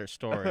that's Oh. a better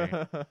story.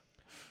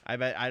 I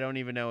bet I don't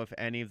even know if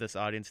any of this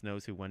audience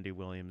knows who Wendy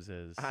Williams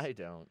is. I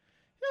don't.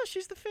 No,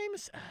 she's the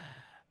famous.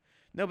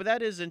 No, but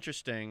that is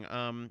interesting.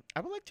 I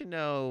would like to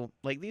know.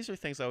 Like, these are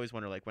things I always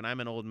wonder. Like, when I'm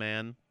an old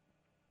man,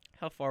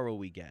 how far will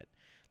we get?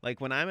 Like,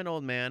 when I'm an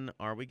old man,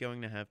 are we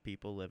going to have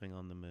people living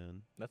on the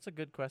moon? That's a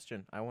good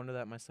question. I wonder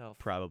that myself.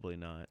 Probably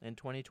not. In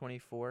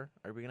 2024,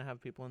 are we going to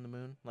have people on the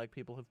moon like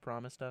people have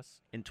promised us?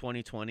 In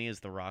 2020,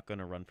 is The Rock going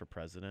to run for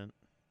president?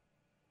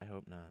 I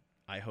hope not.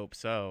 I hope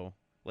so.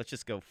 Let's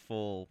just go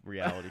full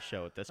reality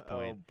show at this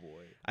point. Oh,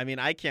 boy. I mean,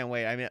 I can't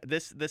wait. I mean,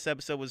 this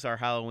episode was our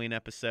Halloween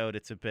episode.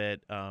 It's a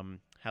bit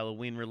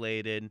Halloween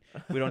related.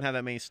 We don't have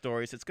that many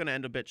stories. It's going to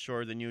end a bit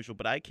shorter than usual,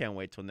 but I can't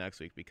wait till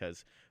next week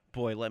because,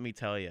 boy, let me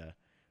tell you,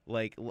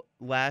 like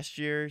last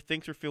year,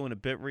 things were feeling a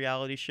bit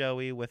reality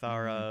showy with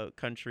our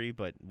country,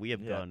 but we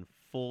have Yeah. gone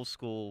full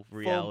school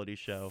reality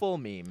show. Full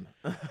meme.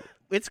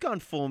 It's gone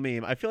full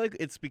meme. I feel like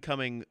it's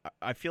becoming.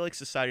 I feel like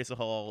society as a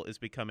whole is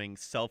becoming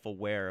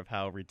self-aware of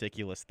how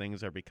ridiculous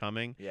things are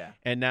becoming. Yeah.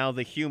 And now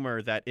the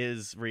humor that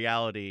is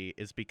reality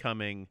is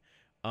becoming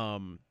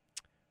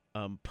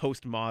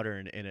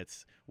postmodern in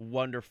its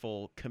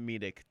wonderful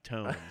comedic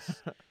tones.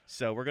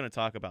 So we're going to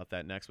talk about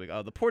that next week.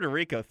 Oh, the Puerto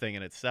Rico thing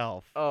in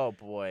itself. Oh,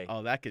 boy.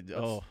 Oh, that could.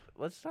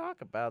 Let's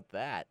talk about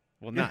that.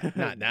 Well, not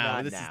now.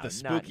 Not This now,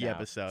 is the not spooky now.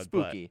 episode.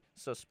 Spooky.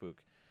 So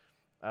spook.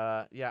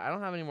 Yeah, I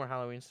don't have any more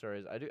Halloween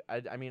stories.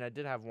 I mean, I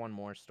did have one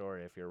more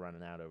story if you're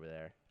running out over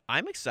there. But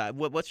I'm excited.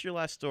 What's your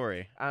last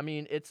story? I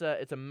mean, it's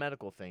a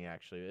medical thing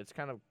actually. It's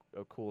kind of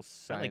a cool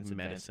science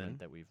medicine. advancement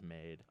that we've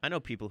made. I know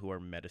people who are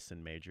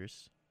medicine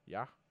majors.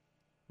 Yeah.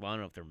 Well, I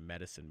don't know if they're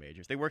medicine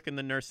majors. They work in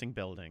the nursing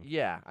building.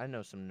 Yeah, I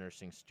know some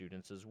nursing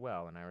students as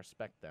well, and I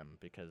respect them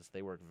because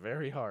they work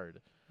very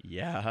hard.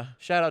 Yeah.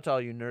 Shout out to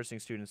all you nursing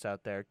students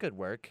out there. Good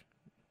work.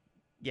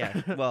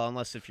 Yeah. Well,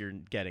 unless if you're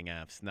getting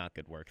Fs, not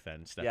good work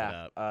then. Step it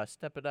up.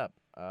 Step it up.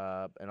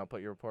 And I'll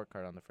put your report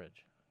card on the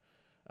fridge.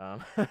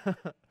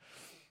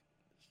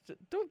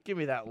 Don't give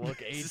me that look,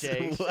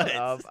 AJ.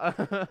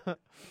 What?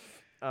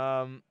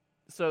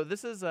 So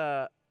this is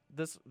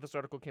this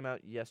article came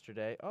out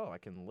yesterday. Oh, I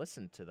can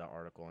listen to the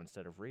article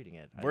instead of reading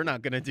it. We're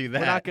not gonna do that.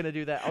 We're not gonna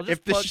do that. I'll just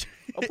If the plug. sh-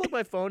 I'll plug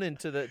my phone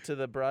into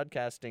the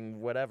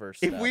broadcasting whatever.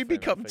 Stuff if we and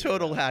become I'll figure it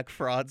total out. hack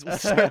frauds, we'll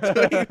start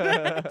doing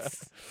that.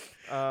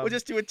 Um, We'll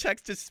just do a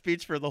text to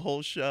speech for the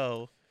whole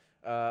show.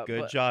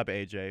 Good but- job,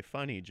 AJ.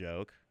 Funny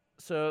joke.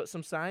 So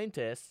some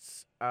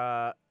scientists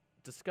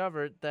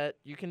discovered that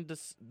you can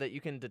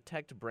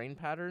detect brain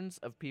patterns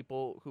of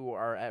people who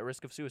are at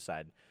risk of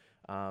suicide.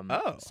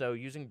 Oh. So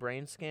using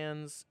brain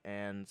scans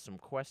and some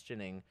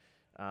questioning,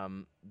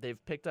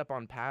 they've picked up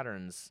on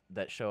patterns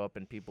that show up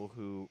in people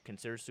who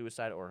consider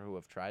suicide or who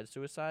have tried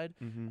suicide.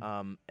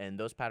 Mm-hmm. And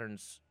those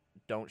patterns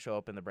don't show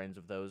up in the brains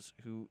of those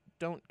who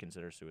don't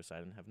consider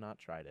suicide and have not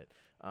tried it.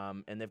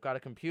 And they've got a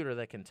computer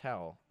that can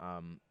tell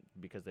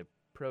because they've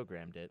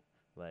programmed it.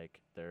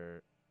 Like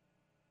they're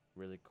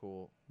really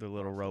cool. The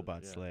little Also,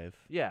 robot yeah. slave.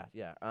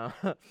 Yeah.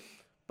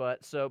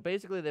 But so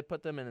basically they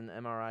put them in an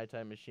MRI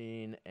type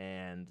machine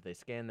and they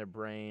scan their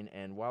brain.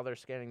 And while they're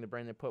scanning the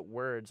brain, they put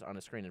words on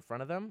a screen in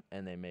front of them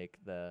and they make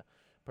the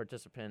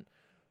participant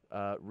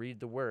read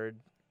the word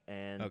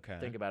and Okay.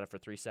 think about it for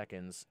 3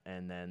 seconds,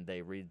 and then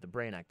they read the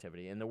brain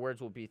activity. And the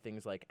words will be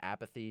things like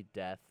apathy,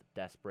 death,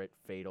 desperate,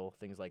 fatal,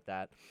 things like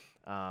that.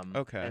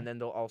 Okay. And then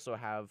they'll also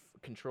have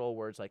control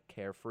words like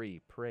carefree,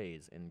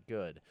 praise, and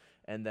good.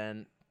 And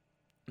then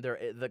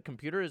the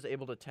computer is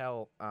able to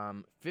tell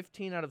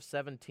 15 out of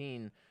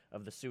 17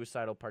 of the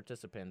suicidal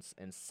participants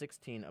and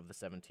 16 of the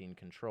 17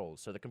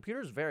 controls. So the computer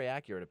is very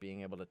accurate at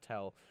being able to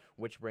tell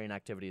which brain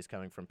activity is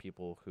coming from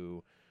people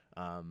who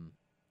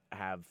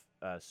have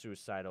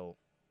suicidal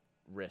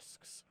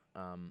risks.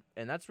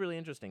 And that's really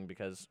interesting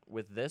because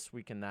with this,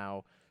 we can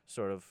now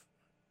sort of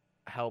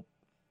help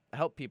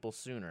people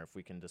sooner if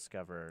we can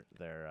discover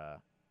their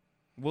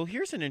Well,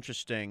 here's an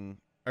interesting.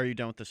 Are you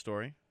done with the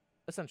story?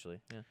 essentially,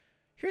 yeah.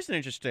 Here's an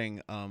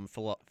interesting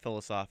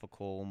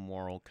philosophical,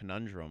 moral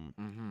conundrum.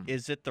 Mm-hmm.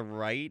 Is it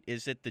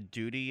the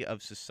duty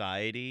of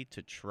society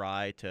to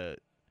try to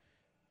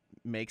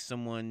make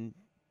someone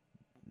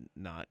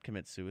not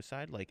commit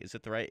suicide? Like, is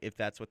it if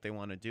that's what they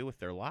want to do with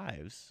their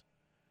lives,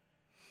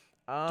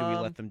 do we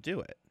let them do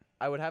it?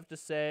 I would have to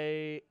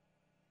say,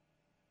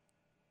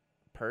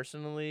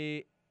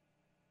 personally,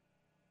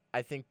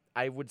 I think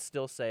I would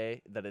still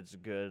say that it's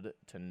good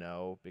to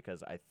know,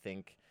 because I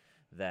think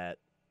that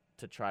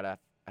to try to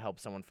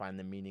help someone find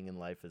the meaning in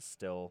life is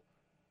still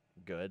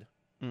good.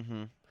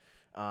 Mm-hmm.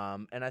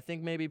 And I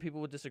think maybe people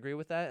would disagree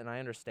with that, and I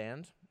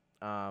understand.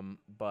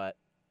 But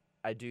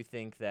I do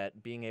think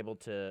that being able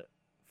to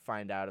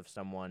find out if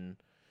someone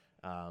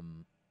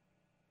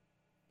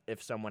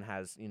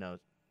has,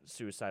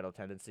 suicidal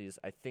tendencies,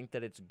 I think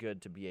that it's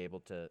good to be able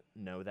to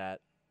know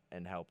that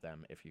and help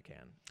them if you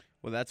can.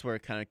 Well, that's where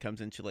it kind of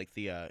comes into like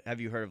the.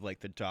 Have you heard of like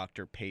the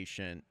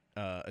doctor-patient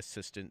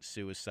assistant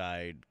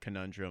suicide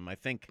conundrum? I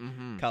think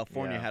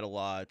California had a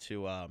law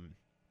to.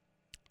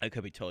 I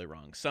could be totally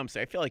wrong. Some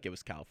say, I feel like it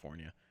was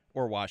California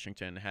or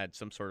Washington had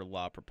some sort of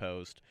law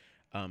proposed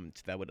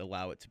that would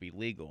allow it to be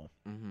legal,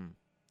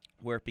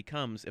 where it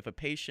becomes if a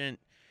patient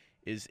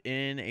is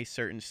in a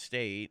certain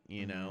state,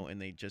 and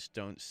they just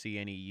don't see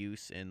any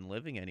use in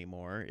living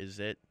anymore, is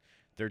it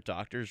their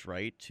doctor's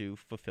right to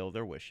fulfill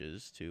their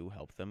wishes to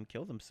help them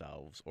kill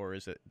themselves, or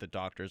is it the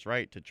doctor's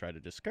right to try to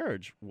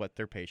discourage what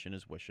their patient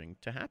is wishing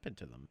to happen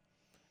to them?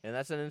 And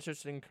that's an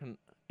interesting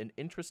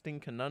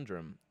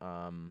conundrum.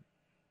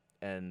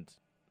 And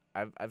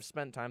I've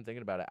spent time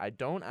thinking about it. I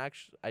don't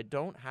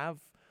have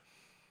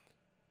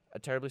a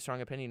terribly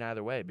strong opinion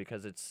either way,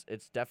 because it's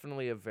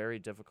definitely a very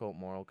difficult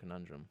moral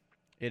conundrum.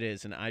 It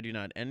is, and I do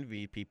not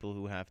envy people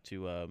who have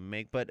to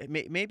but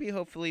maybe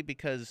hopefully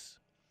because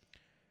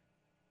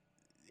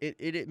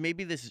it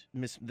maybe this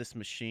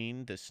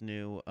machine, this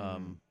new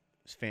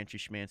fancy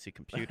schmancy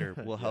computer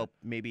will help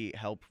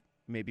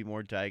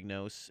more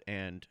diagnose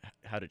and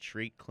how to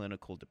treat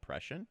clinical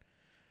depression.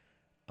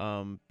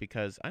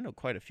 Because I know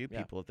quite a few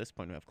people at this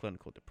point who have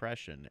clinical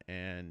depression,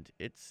 and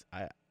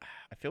I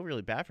feel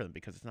really bad for them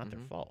because it's not their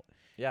fault.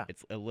 Yeah,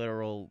 it's a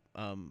literal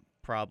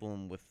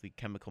problem with the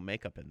chemical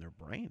makeup in their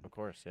brain. Of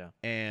course, yeah.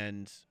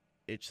 And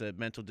it's a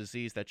mental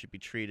disease that should be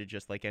treated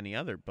just like any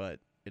other, but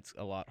it's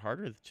a lot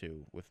harder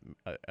with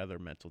other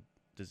mental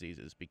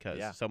diseases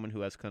because someone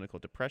who has clinical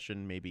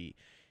depression may be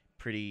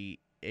pretty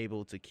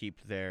able to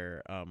keep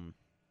their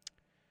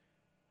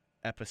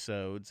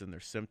episodes and their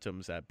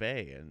symptoms at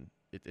bay, and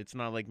it's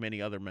not like many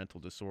other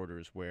mental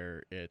disorders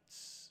where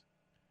it's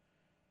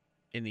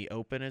in the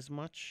open as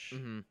much.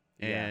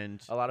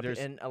 And a lot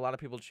of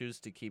people choose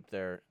to keep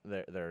their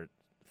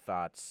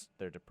thoughts,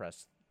 their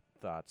depressed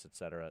thoughts,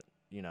 etc.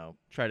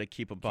 Try to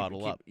keep a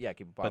bottle up. Yeah,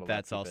 keep a bottle up. But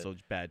that's also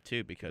bad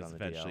too, because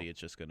eventually it's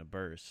just going to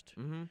burst.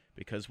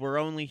 Because we're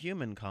only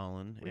human,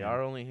 Colin. We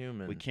are only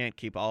human. We can't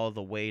keep all of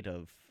the weight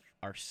of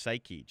our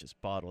psyche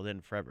just bottled in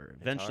forever.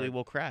 Eventually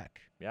we'll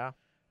crack. Yeah.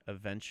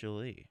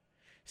 Eventually.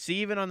 See,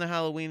 even on the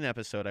Halloween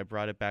episode, I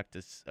brought it back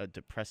to a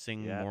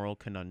depressing moral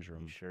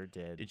conundrum. You sure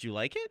did. Did you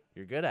like it?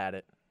 You're good at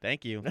it.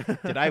 Thank you.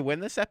 Did I win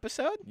this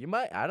episode? You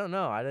might. I don't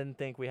know. I didn't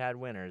think we had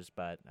winners,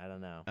 but I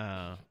don't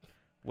know.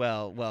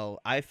 Well,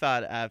 I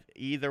thought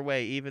either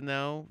way, even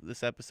though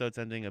this episode's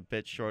ending a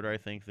bit shorter, I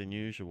think, than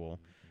usual,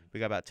 we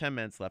got about 10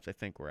 minutes left. I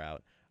think we're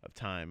out of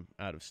time,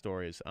 out of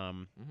stories.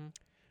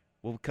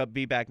 We'll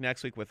be back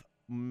next week with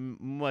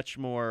much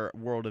more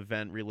world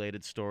event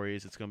related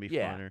stories. It's going to be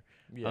funner.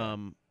 Yeah.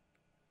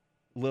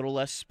 Little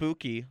less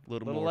spooky,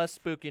 little less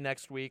spooky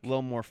next week. A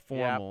little more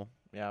formal.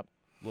 Yep.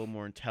 A little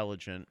more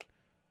intelligent.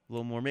 A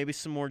little more, maybe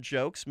some more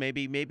jokes.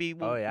 Maybe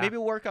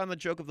we'll work on the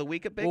joke of the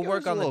week a bit. We'll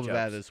work on the jokes.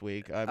 jokes. This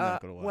week. I'm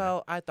not gonna lie.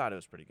 Well, I thought it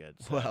was pretty good.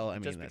 So well, I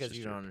mean, just that's because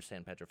you true. don't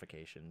understand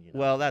petrification.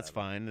 Well, that's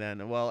fine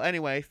then. Well,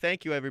 anyway,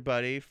 thank you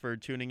everybody for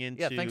tuning in.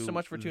 Yeah, thanks so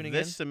much for tuning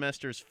this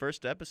semester's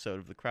first episode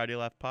of the Crowdy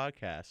Laugh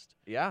podcast.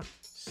 Yeah.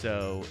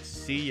 So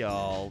see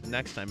y'all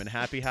next time, and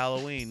happy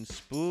Halloween,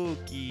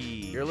 spooky.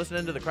 You're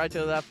listening to the Cry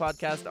Till Laugh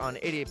podcast on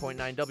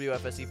 88.9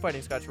 WFSE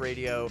Fighting Scots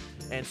Radio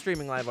and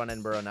streaming live on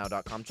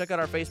EdinburghNow.com. Check out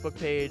our Facebook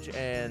page,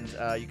 and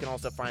you can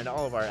also find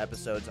all of our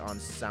episodes on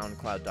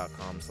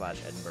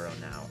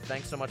SoundCloud.com/EdinburghNow.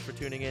 Thanks so much for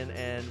tuning in,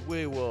 and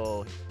we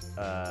will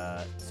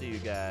see you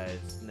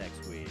guys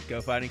next week. Go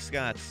Fighting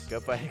Scots.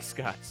 Go Fighting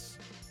Scots.